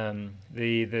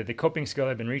the coping skill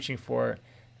I've been reaching for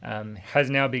has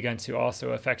now begun to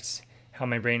also affect how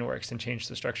my brain works and change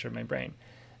the structure of my brain.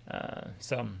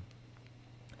 So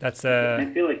that's I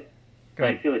feel like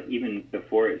even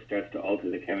before it starts to alter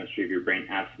the chemistry of your brain,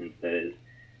 abstinence that is,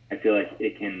 I feel like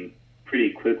it can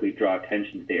pretty quickly draw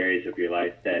attention to the areas of your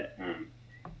life that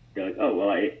you're like, oh, well,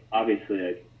 I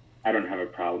don't have a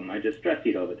problem. I just stress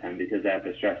eat all the time because I have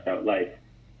a stressed out life.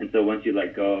 And so once you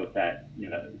let go of that,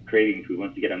 craving food,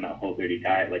 once you get on that Whole30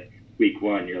 diet, like week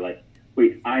 1, you're like,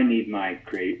 wait, I need my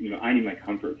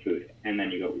comfort food. And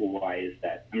then you go, well, why is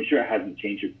that? I'm sure it hasn't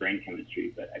changed your brain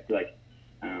chemistry, but I feel like,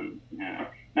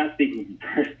 not speaking from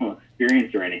personal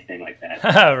experience or anything like that,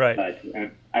 right. But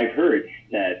I've heard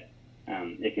that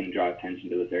it can draw attention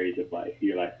to those areas of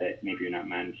your life that maybe you're not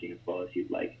managing as well as you'd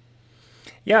like.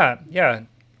 Yeah.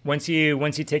 Once you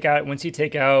take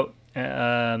out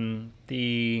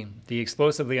the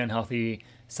explosively unhealthy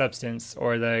substance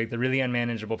or the really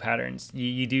unmanageable patterns,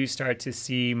 you do start to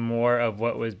see more of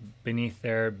what was beneath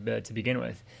there to begin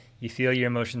with. You feel your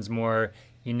emotions more.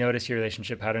 You notice your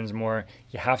relationship patterns more.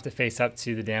 You have to face up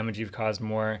to the damage you've caused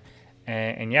more.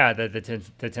 And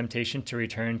the temptation to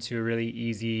return to a really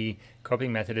easy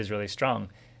coping method is really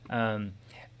strong. And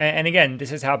again,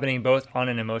 this is happening both on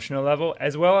an emotional level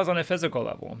as well as on a physical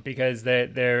level, because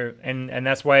and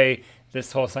that's why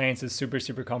this whole science is super,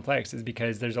 super complex, is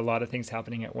because there's a lot of things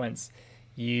happening at once.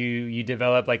 You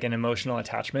develop like an emotional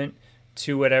attachment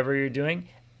to whatever you're doing,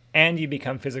 and you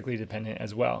become physically dependent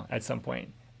as well at some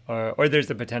point. Or there's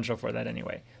the potential for that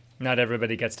anyway. Not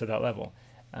everybody gets to that level.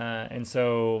 And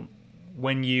so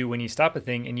when you stop a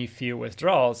thing and you feel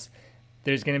withdrawals,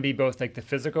 there's going to be both like the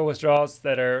physical withdrawals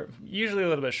that are usually a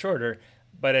little bit shorter,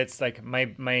 but it's like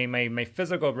my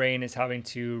physical brain is having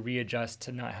to readjust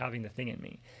to not having the thing in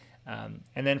me. And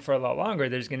then for a lot longer,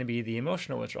 there's going to be the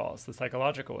emotional withdrawals, the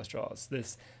psychological withdrawals,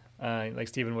 this, like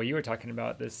Stephen, what you were talking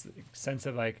about, this sense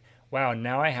of like, wow,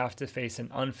 now I have to face an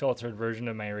unfiltered version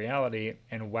of my reality,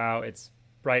 and wow, it's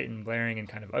bright and blaring and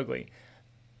kind of ugly.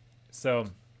 So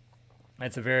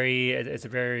it's a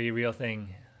very real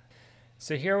thing.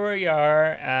 So here we are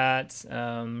at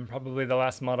probably the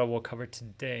last model we'll cover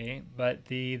today, but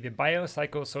the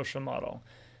biopsychosocial model,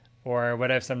 or what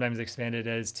I've sometimes expanded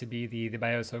as to be the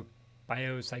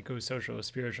biopsychosocial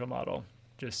spiritual model,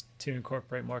 just to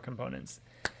incorporate more components.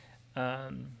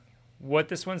 What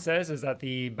this one says is that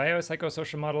the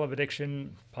biopsychosocial model of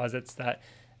addiction posits that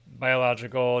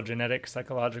biological, genetic,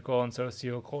 psychological, and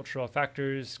sociocultural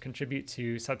factors contribute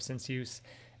to substance use,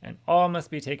 and all must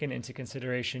be taken into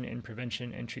consideration in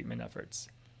prevention and treatment efforts.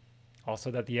 Also,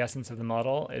 that the essence of the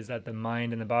model is that the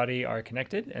mind and the body are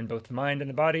connected, and both the mind and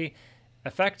the body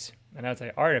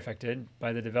are affected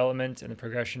by the development and the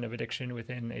progression of addiction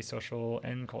within a social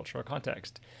and cultural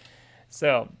context.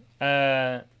 So,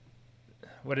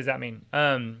 what does that mean?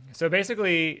 So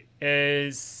basically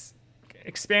is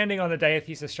expanding on the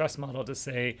diathesis stress model to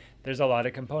say there's a lot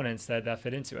of components that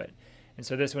fit into it. And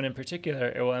so this one in particular,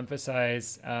 it will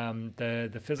emphasize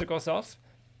the physical self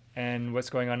and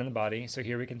what's going on in the body. So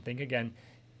here we can think again,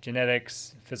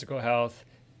 genetics, physical health,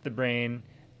 the brain,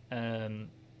 and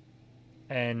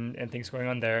things going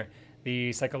on there.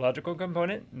 The psychological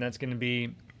component, and that's going to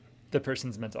be the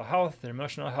person's mental health, their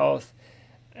emotional health,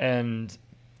 and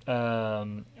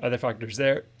other factors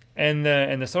there, and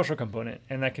the social component,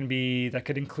 and that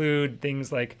could include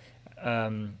things like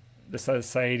the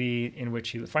society in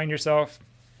which you find yourself,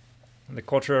 the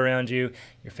culture around you,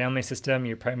 your family system,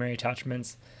 your primary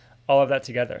attachments, all of that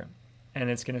together. And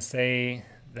it's going to say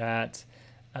that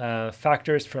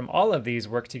factors from all of these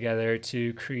work together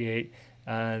to create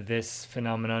this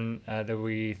phenomenon that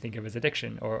we think of as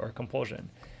addiction or compulsion.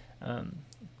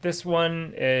 This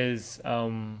one is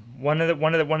one of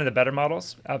the better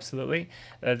models, absolutely.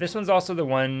 This one's also the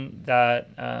one that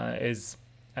is.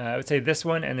 I would say this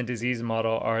one and the disease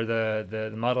model are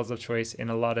the models of choice in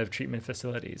a lot of treatment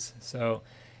facilities. So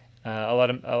a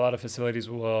lot of facilities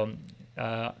will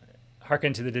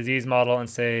hearken to the disease model and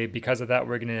say, because of that,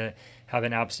 we're going to have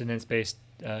an abstinence-based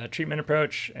treatment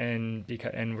approach, and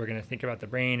we're going to think about the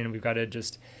brain, and we've got to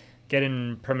just get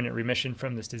in permanent remission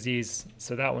from this disease.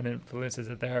 So that one influences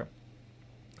it there.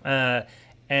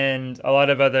 And a lot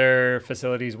of other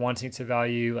facilities wanting to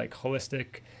value like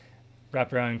holistic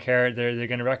wraparound care, they're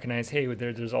going to recognize, hey,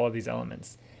 there's all of these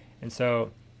elements. And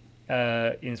so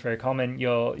it's very common.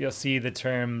 You'll see the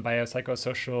term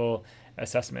biopsychosocial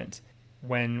assessment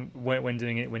when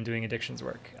doing addictions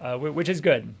work, which is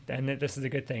good, and this is a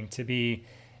good thing to be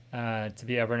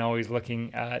ever and always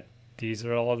looking at. These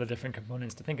are all the different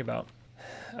components to think about.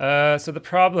 So the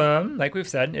problem, like we've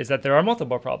said, is that there are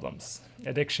multiple problems.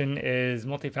 Addiction is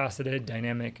multifaceted,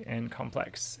 dynamic, and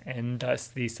complex, and thus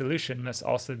the solution must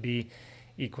also be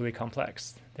equally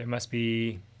complex. There must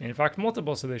be, in fact,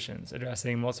 multiple solutions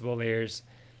addressing multiple layers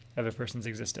of a person's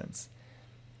existence.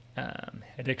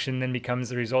 Addiction then becomes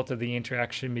the result of the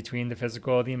interaction between the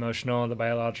physical, the emotional, the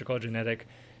biological, genetic,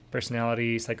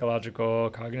 personality, psychological,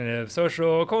 cognitive,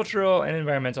 social, cultural, and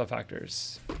environmental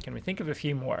factors. Can we think of a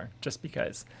few more, just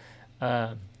because?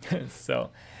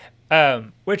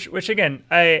 Which again,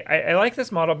 I like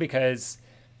this model because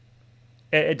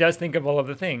it does think of all of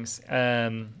the things.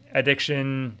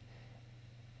 Addiction,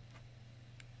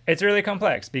 it's really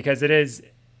complex because it is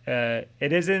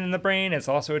in the brain. It's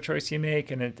also a choice you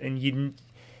make, and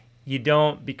you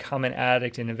don't become an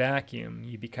addict in a vacuum.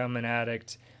 You become an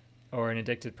addict or an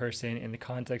addicted person in the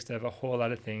context of a whole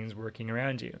lot of things working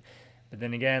around you. But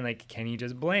then again, like, can you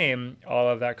just blame all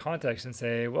of that context and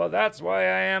say, well, that's why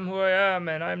I am who I am,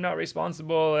 and I'm not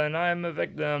responsible, and I'm a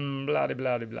victim, blah,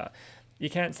 blah, blah, blah. You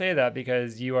can't say that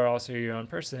because you are also your own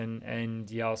person,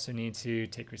 and you also need to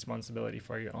take responsibility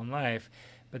for your own life.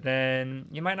 But then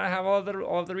you might not have all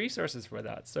of the resources for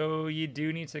that. So you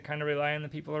do need to kind of rely on the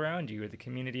people around you or the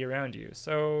community around you.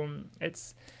 So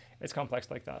it's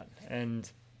complex like that. And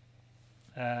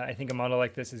I think a model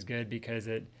like this is good because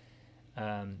it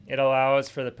allows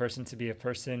for the person to be a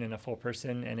person and a full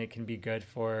person, and it can be good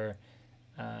for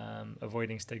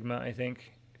avoiding stigma, I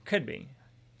think. Could be.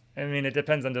 I mean, it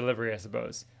depends on delivery, I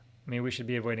suppose. I mean, we should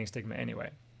be avoiding stigma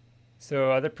anyway.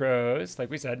 So other pros, like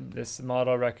we said, this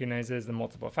model recognizes the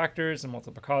multiple factors, the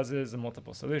multiple causes, the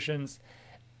multiple solutions.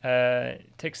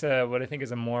 Takes what I think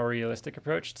is a more realistic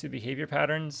approach to behavior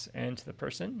patterns and to the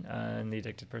person, and the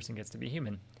addicted person gets to be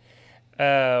human.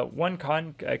 One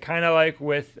con, kind of like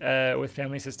with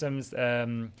family systems,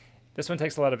 this one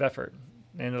takes a lot of effort,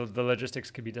 and the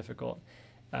logistics could be difficult.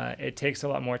 It takes a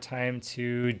lot more time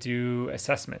to do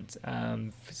assessment,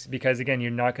 because again,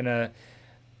 you're not gonna,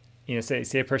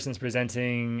 say a person's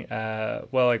presenting.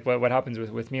 Like what happens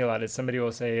with me a lot is somebody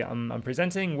will say, I'm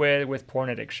presenting with porn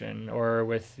addiction or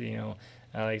with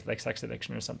like sex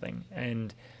addiction or something,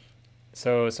 and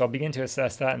So I'll begin to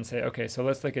assess that and say, okay, so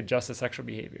let's look at just the sexual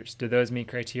behaviors. Do those meet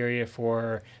criteria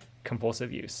for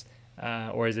compulsive use?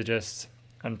 Or is it just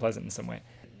unpleasant in some way?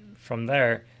 From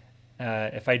there,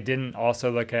 if I didn't also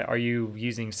look at, are you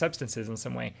using substances in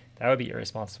some way? That would be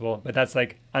irresponsible. But that's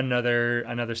like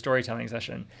another storytelling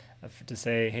session to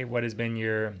say, hey, what has been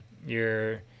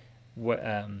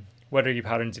what are your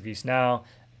patterns of use now?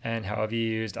 And how have you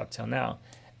used up till now?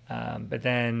 But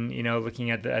then, looking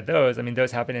at those, I mean,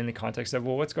 those happen in the context of,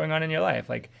 well, what's going on in your life?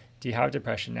 Like, do you have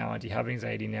depression now? Do you have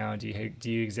anxiety now? Do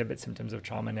you exhibit symptoms of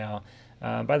trauma now?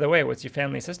 By the way, what's your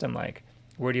family system like?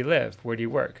 Where do you live? Where do you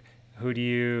work? Who do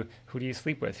you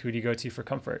sleep with? Who do you go to for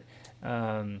comfort?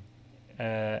 And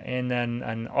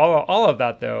all of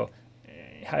that, though,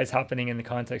 is happening in the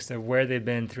context of where they've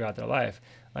been throughout their life.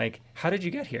 Like, how did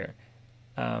you get here?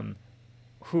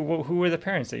 Who were the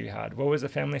parents that you had? What was the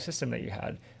family system that you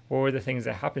had? What were the things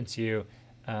that happened to you?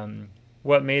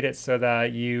 What made it so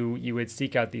that you would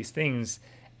seek out these things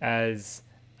as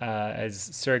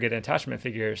surrogate attachment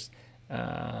figures?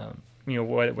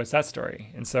 What's that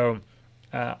story? And so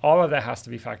all of that has to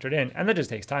be factored in, and that just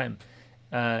takes time.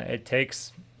 It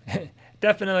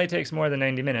definitely takes more than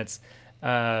 90 minutes,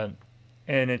 and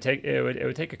it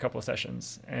would take a couple of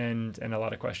sessions and a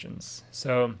lot of questions.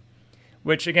 So,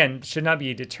 which again should not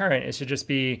be a deterrent. It should just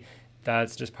be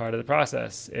that's just part of the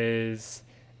process. Is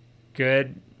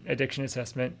good addiction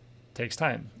assessment takes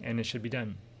time, and it should be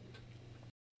done.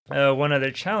 One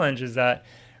other challenge is that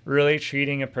really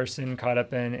treating a person caught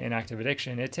up in active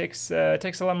addiction, it takes a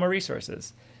lot more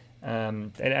resources.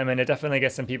 And I mean, it definitely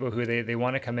gets some people who they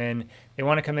want to come in. They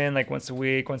want to come in like once a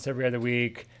week, once every other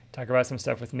week, talk about some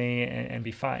stuff with me, and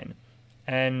be fine.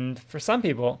 And for some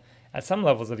people, at some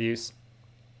levels of use,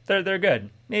 they're good.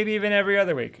 Maybe even every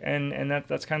other week, and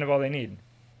that's kind of all they need.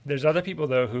 There's other people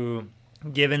though who,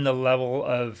 given the level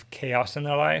of chaos in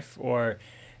their life, or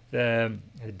the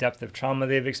depth of trauma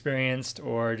they've experienced,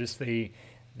 or just the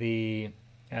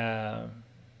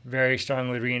very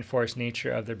strongly reinforced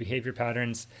nature of their behavior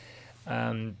patterns,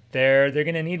 they're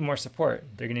going to need more support.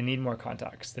 They're going to need more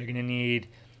contacts. They're going to need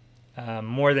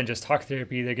more than just talk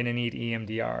therapy. They're going to need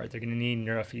EMDR. They're going to need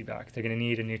neurofeedback. They're going to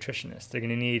need a nutritionist. They're going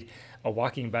to need a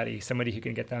walking buddy, somebody who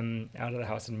can get them out of the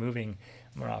house and moving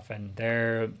more often.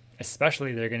 They're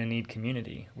going to need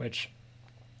community, which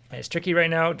is tricky right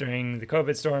now during the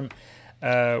COVID storm,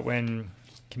 when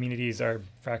communities are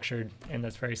fractured, and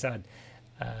that's very sad.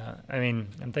 I mean,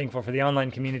 I'm thankful for the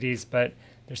online communities, but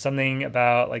there's something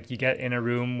about like you get in a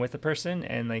room with a person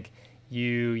and like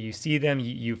you see them,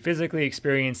 you physically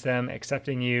experience them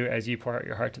accepting you as you pour out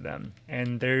your heart to them,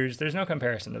 and there's no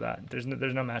comparison to that. There's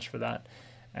no match for that,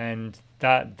 and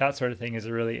that sort of thing is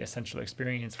a really essential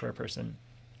experience for a person.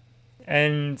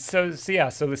 And so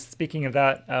speaking of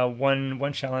that,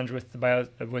 one challenge with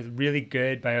with really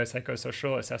good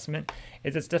biopsychosocial assessment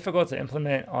is it's difficult to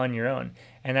implement on your own,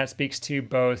 and that speaks to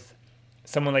both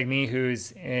someone like me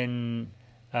who's in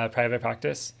private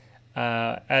practice,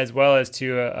 as well as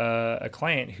to a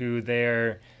client who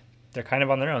they're kind of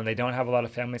on their own. They don't have a lot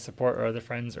of family support or other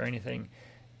friends or anything.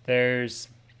 There's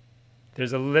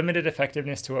a limited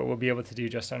effectiveness to what we'll be able to do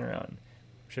just on our own.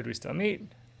 Should we still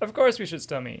meet? Of course we should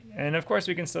still meet, and of course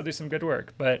we can still do some good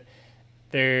work, but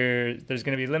there's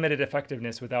going to be limited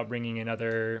effectiveness without bringing in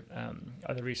other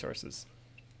resources.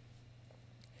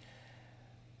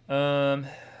 One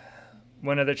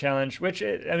other challenge,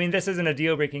 this isn't a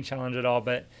deal-breaking challenge at all,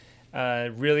 but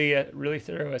really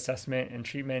thorough assessment and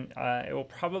treatment, it will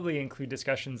probably include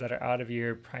discussions that are out of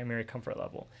your primary comfort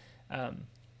level.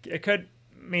 It could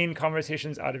mean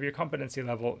conversations out of your competency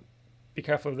level. Be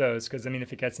careful of those, because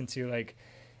if it gets into like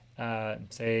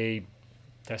say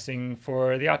testing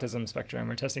for the autism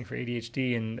spectrum or testing for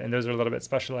ADHD, and those are a little bit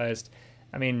specialized,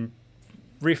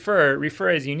 refer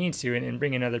as you need to, and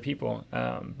bring in other people,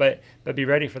 but be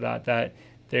ready for that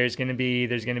there's going to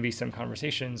be some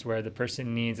conversations where the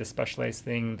person needs a specialized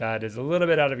thing that is a little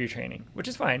bit out of your training, which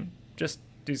is fine. Just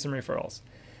do some referrals.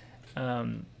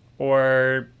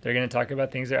 Or they're going to talk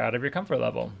about things that are out of your comfort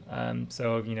level.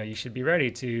 So you should be ready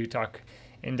to talk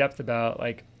in depth about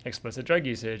like explicit drug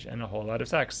usage and a whole lot of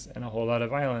sex and a whole lot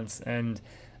of violence and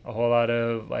a whole lot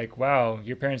of like, wow,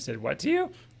 your parents did what to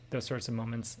you? Those sorts of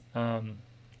moments.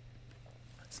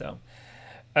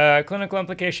 Clinical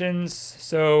implications.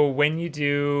 So when you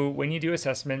do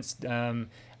assessments, I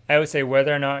would say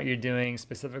whether or not you're doing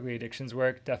specifically addictions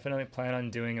work, definitely plan on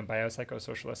doing a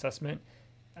biopsychosocial assessment.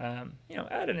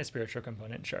 Add in a spiritual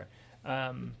component, sure.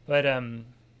 But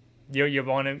you'll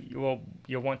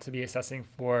want to be assessing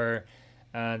for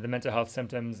the mental health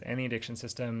symptoms and the addiction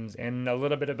systems, and a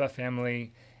little bit about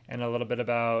family, and a little bit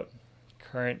about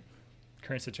current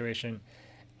situation.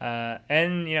 Plan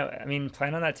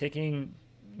on that taking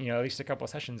at least a couple of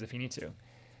sessions if you need to.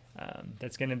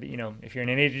 That's going to be, if you're in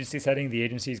an agency setting, the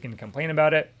agency is going to complain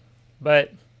about it,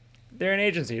 but they're an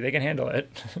agency, they can handle it.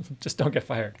 Just don't get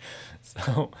fired.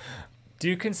 So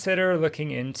do consider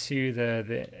looking into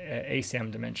the ASAM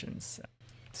dimensions.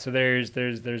 So there's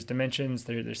dimensions,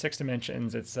 there's 6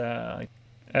 dimensions. It's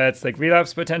like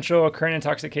relapse potential, current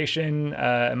intoxication,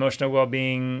 emotional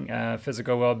well-being,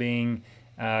 physical well-being,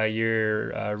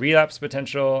 your relapse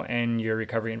potential, and your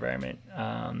recovery environment.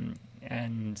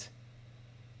 And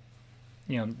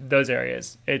those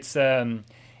areas. It's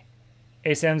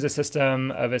ASAM is a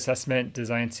system of assessment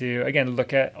designed to, again,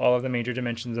 look at all of the major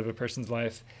dimensions of a person's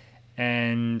life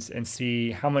and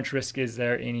see how much risk is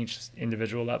there in each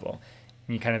individual level.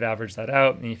 And you kind of average that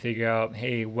out, and you figure out,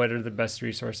 hey, what are the best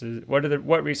resources?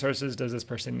 What resources does this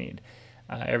person need?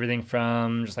 Everything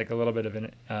from just like a little bit of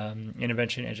an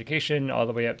intervention education all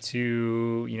the way up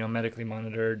to medically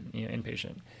monitored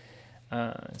inpatient.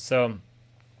 So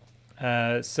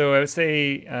I would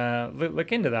say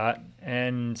look into that,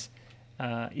 and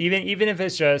even if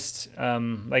it's just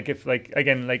in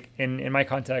my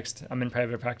context, I'm in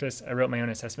private practice. I wrote my own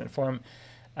assessment form.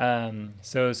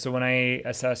 So when I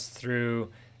assess through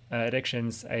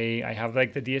addictions, I have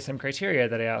like the DSM criteria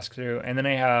that I ask through, and then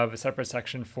I have a separate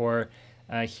section for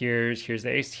here's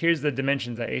the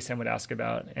dimensions that ASAM would ask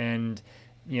about, and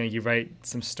you write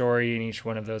some story in each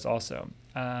one of those also.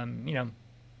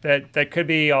 That could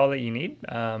be all that you need,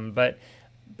 but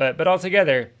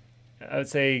altogether, I would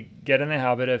say get in the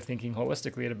habit of thinking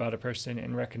holistically about a person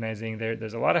and recognizing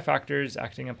there's a lot of factors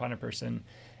acting upon a person,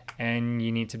 and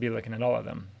you need to be looking at all of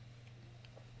them.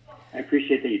 I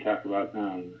appreciate that you talk about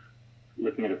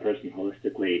looking at a person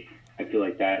holistically. I feel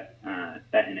like that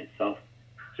in itself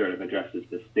sort of addresses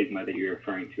the stigma that you were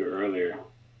referring to earlier.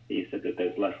 You said that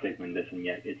there's less stigma in this, and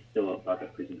yet it's still about the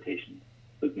presentation.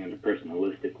 Looking at a person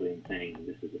holistically and saying,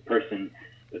 this is a person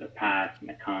with a past and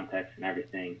a context and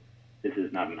everything. This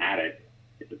is not an addict.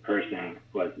 It's a person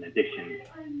who has an addiction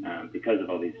because of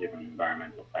all these different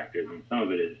environmental factors. And some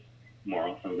of it is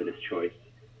moral, some of it is choice,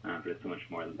 but it's so much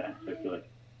more than that. So I feel like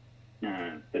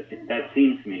that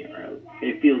seems to me, or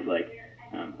it feels like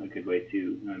a good way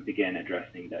to begin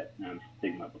addressing that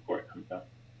stigma before it comes up.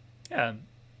 Yeah,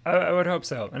 I would hope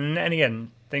so. And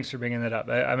again, thanks for bringing that up.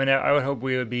 I mean, I would hope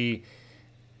we would be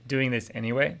doing this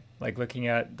anyway, like looking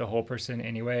at the whole person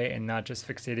anyway, and not just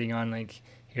fixating on like,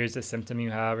 here's the symptom you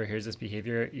have, or here's this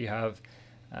behavior you have.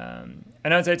 And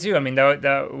I would say too, I mean,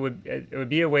 it would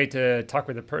be a way to talk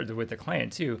with the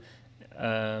client too.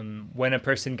 When a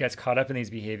person gets caught up in these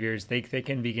behaviors, they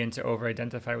can begin to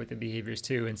over-identify with the behaviors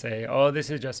too, and say, oh, this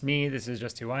is just me, this is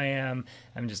just who I am,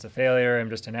 I'm just a failure, I'm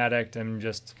just an addict, I'm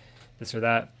just this or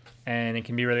that. And it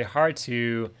can be really hard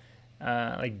to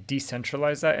like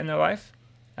decentralize that in their life.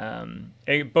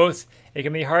 It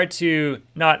can be hard to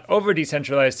not over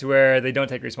decentralize to where they don't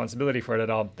take responsibility for it at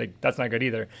all. Like, that's not good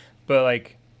either. But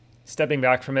like stepping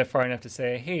back from it far enough to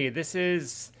say, hey, this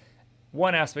is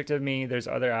one aspect of me. There's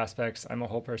other aspects. I'm a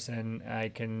whole person. I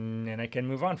can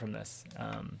move on from this.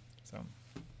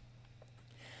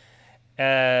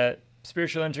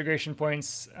 Spiritual integration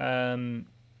points.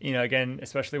 Again,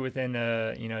 especially within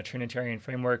a Trinitarian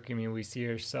framework. I mean, we see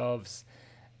ourselves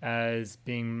as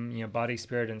being, body,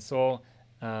 spirit, and soul,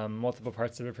 multiple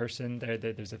parts of a person.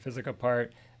 There's a physical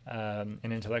part, an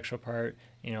intellectual part,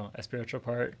 a spiritual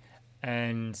part,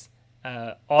 and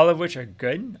all of which are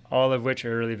good, all of which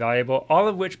are really valuable, all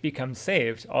of which become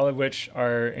saved, all of which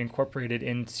are incorporated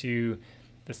into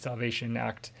the salvation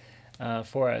act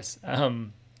for us.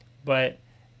 But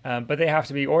they have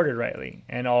to be ordered rightly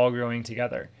and all growing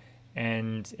together.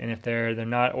 And if they're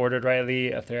not ordered rightly,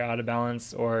 if they're out of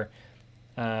balance, or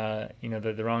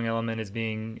the wrong element is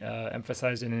being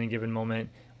emphasized in any given moment,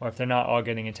 or if they're not all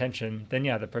getting attention, then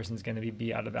the person's going to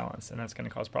be out of balance, and that's going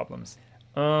to cause problems.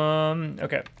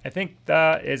 Okay, I think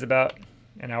that is about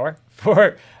an hour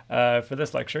for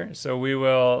this lecture, so we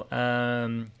will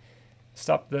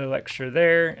stop the lecture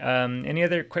there. Any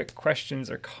other quick questions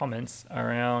or comments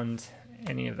around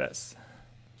any of this?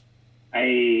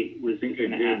 I was I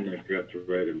going to ask. I forgot to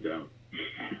write them down.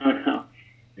 Oh no,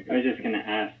 I was just going to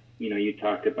ask. You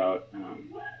talked about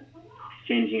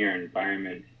changing your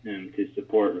environment to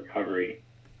support recovery,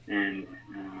 and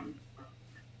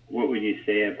what would you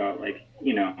say about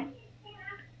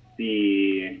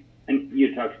and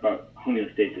you talked about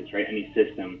homeostasis, right? Any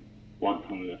system wants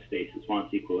homeostasis,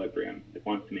 wants equilibrium, it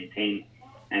wants to maintain,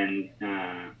 and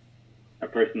a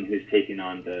person who's taken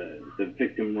on the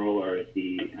victim role or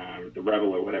the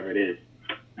rebel or whatever it is,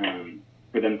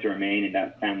 for them to remain in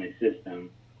that family system.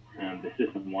 The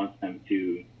system wants them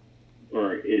to,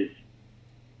 or is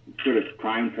sort of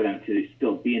primed for them to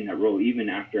still be in that role, even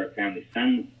after a family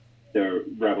sends the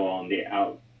rebel and the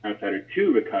outsider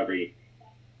to recovery.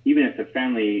 Even if the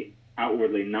family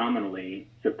outwardly, nominally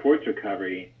supports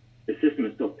recovery, the system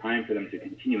is still primed for them to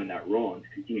continue in that role and to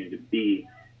continue to be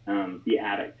the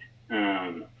addict.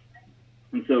 And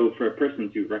so for a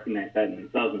person to recognize that in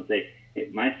themselves and say, hey,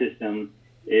 my system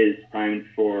is primed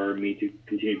for me to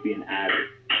continue to be an addict,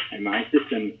 and my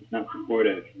system is not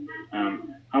supportive.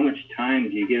 How much time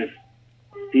do you give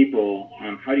people?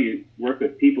 How do you work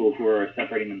with people who are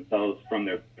separating themselves from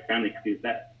their family? Because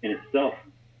that in itself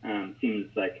seems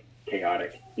like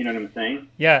chaotic. You know what I'm saying?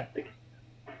 Yeah,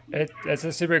 that's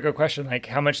a super good question. Like,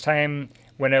 how much time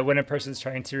when a person's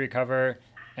trying to recover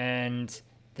and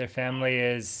their family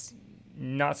is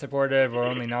not supportive or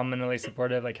only nominally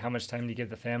supportive, like how much time do you give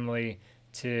the family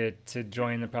to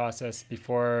join the process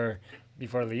before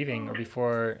leaving or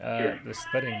before the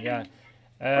splitting? Yeah.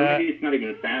 Or maybe it's not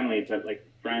even family, but like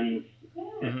friends,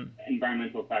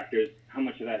 environmental factors. How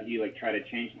much of that do you try to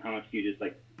change, and how much do you just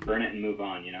burn it and move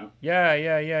on?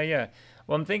 Yeah.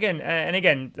 Well, I'm thinking, and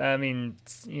again, I mean,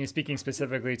 speaking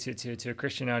specifically to a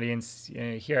Christian audience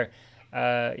here,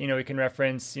 we can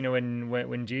reference,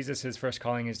 when Jesus is first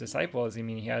calling his disciples, I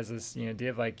mean, he has this, idea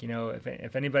of like,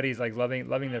 if anybody's like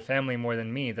loving their family more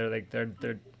than me,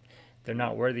 they're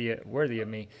not worthy of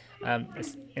me. And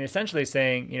essentially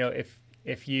saying,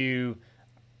 if you,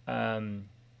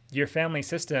 your family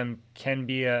system can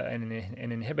be an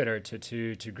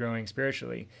inhibitor to growing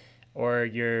spiritually, or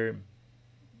you're,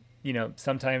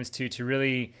 sometimes to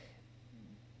really,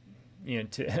 you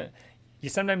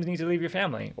sometimes need to leave your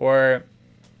family, or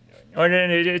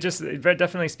it just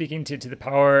definitely speaking to the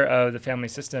power of the family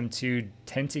system to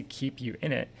tend to keep you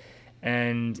in it.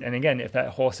 And again, if that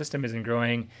whole system isn't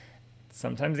growing,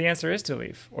 sometimes the answer is to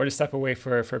leave or to step away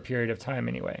for a period of time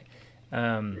anyway.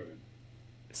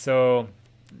 So,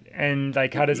 and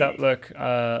like, how does that look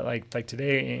like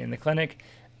today in the clinic?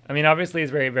 I mean, obviously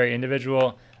it's very, very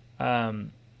individual. I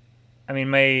mean,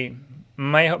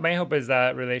 my hope is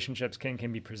that relationships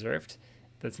can be preserved.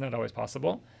 That's not always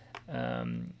possible.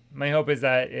 My hope is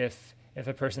that if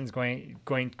a person's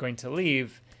going to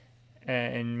leave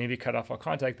and maybe cut off all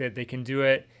contact, that they can do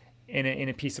it in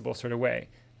a peaceable sort of way,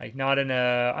 like not in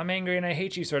a I'm angry and I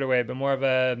hate you sort of way, but more of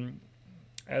a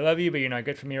I love you, but you're not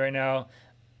good for me right now.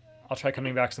 I'll try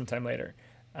coming back sometime later,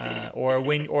 or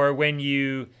when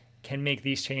you can make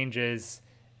these changes,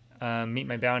 meet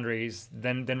my boundaries,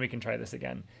 then we can try this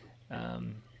again.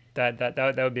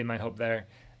 That would be my hope there.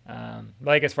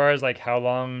 Like, as far as like how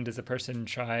long does a person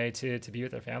try to be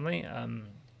with their family? I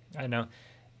don't know.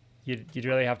 You'd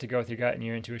really have to go with your gut and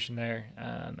your intuition there.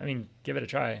 I mean, give it a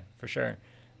try for sure.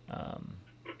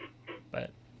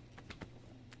 But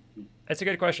it's a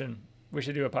good question. We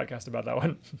should do a podcast about that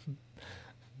one.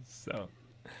 So,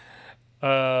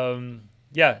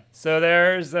 yeah. So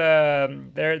there's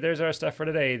our stuff for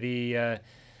today. The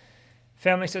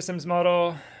family systems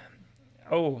model.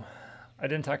 Oh, I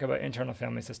didn't talk about internal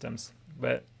family systems,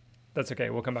 but that's okay.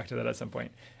 We'll come back to that at some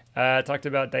point. Talked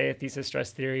about diathesis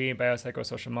stress theory,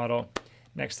 biopsychosocial model.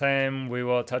 Next time we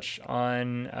will touch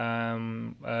on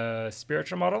a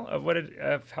spiritual model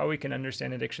of how we can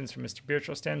understand addictions from a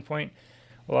spiritual standpoint.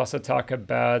 We'll also talk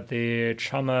about the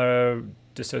trauma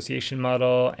dissociation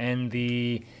model and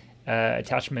the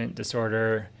attachment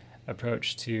disorder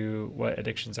approach to what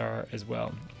addictions are as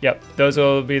well. Yep, those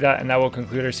will be that, and that will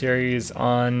conclude our series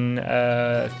on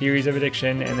theories of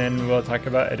addiction, and then we'll talk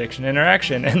about addiction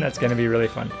interaction, and that's going to be really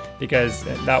fun because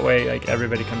that way, like,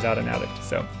 everybody comes out an addict.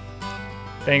 So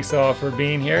thanks all for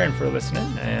being here and for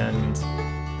listening, and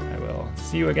I will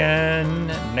see you again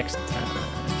next time.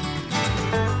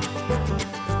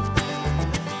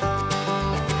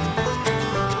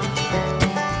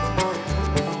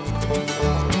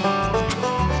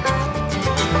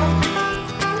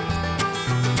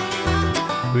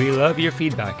 We love your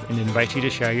feedback and invite you to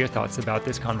share your thoughts about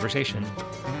this conversation.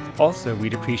 Also,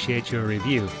 we'd appreciate your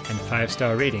review and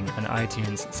 5-star rating on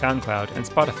iTunes, SoundCloud, and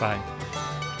Spotify.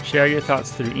 Share your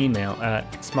thoughts through email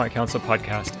at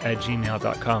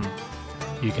smartcounselpodcast@gmail.com.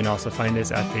 You can also find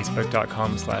us at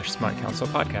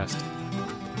facebook.com/smartcounselpodcast.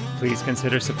 Please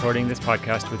consider supporting this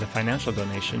podcast with a financial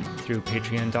donation through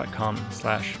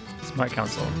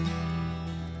patreon.com/smartcounsel.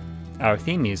 Our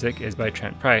theme music is by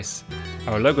Trent Price.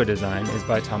 Our logo design is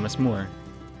by Thomas Moore.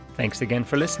 Thanks again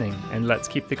for listening, and let's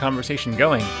keep the conversation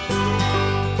going.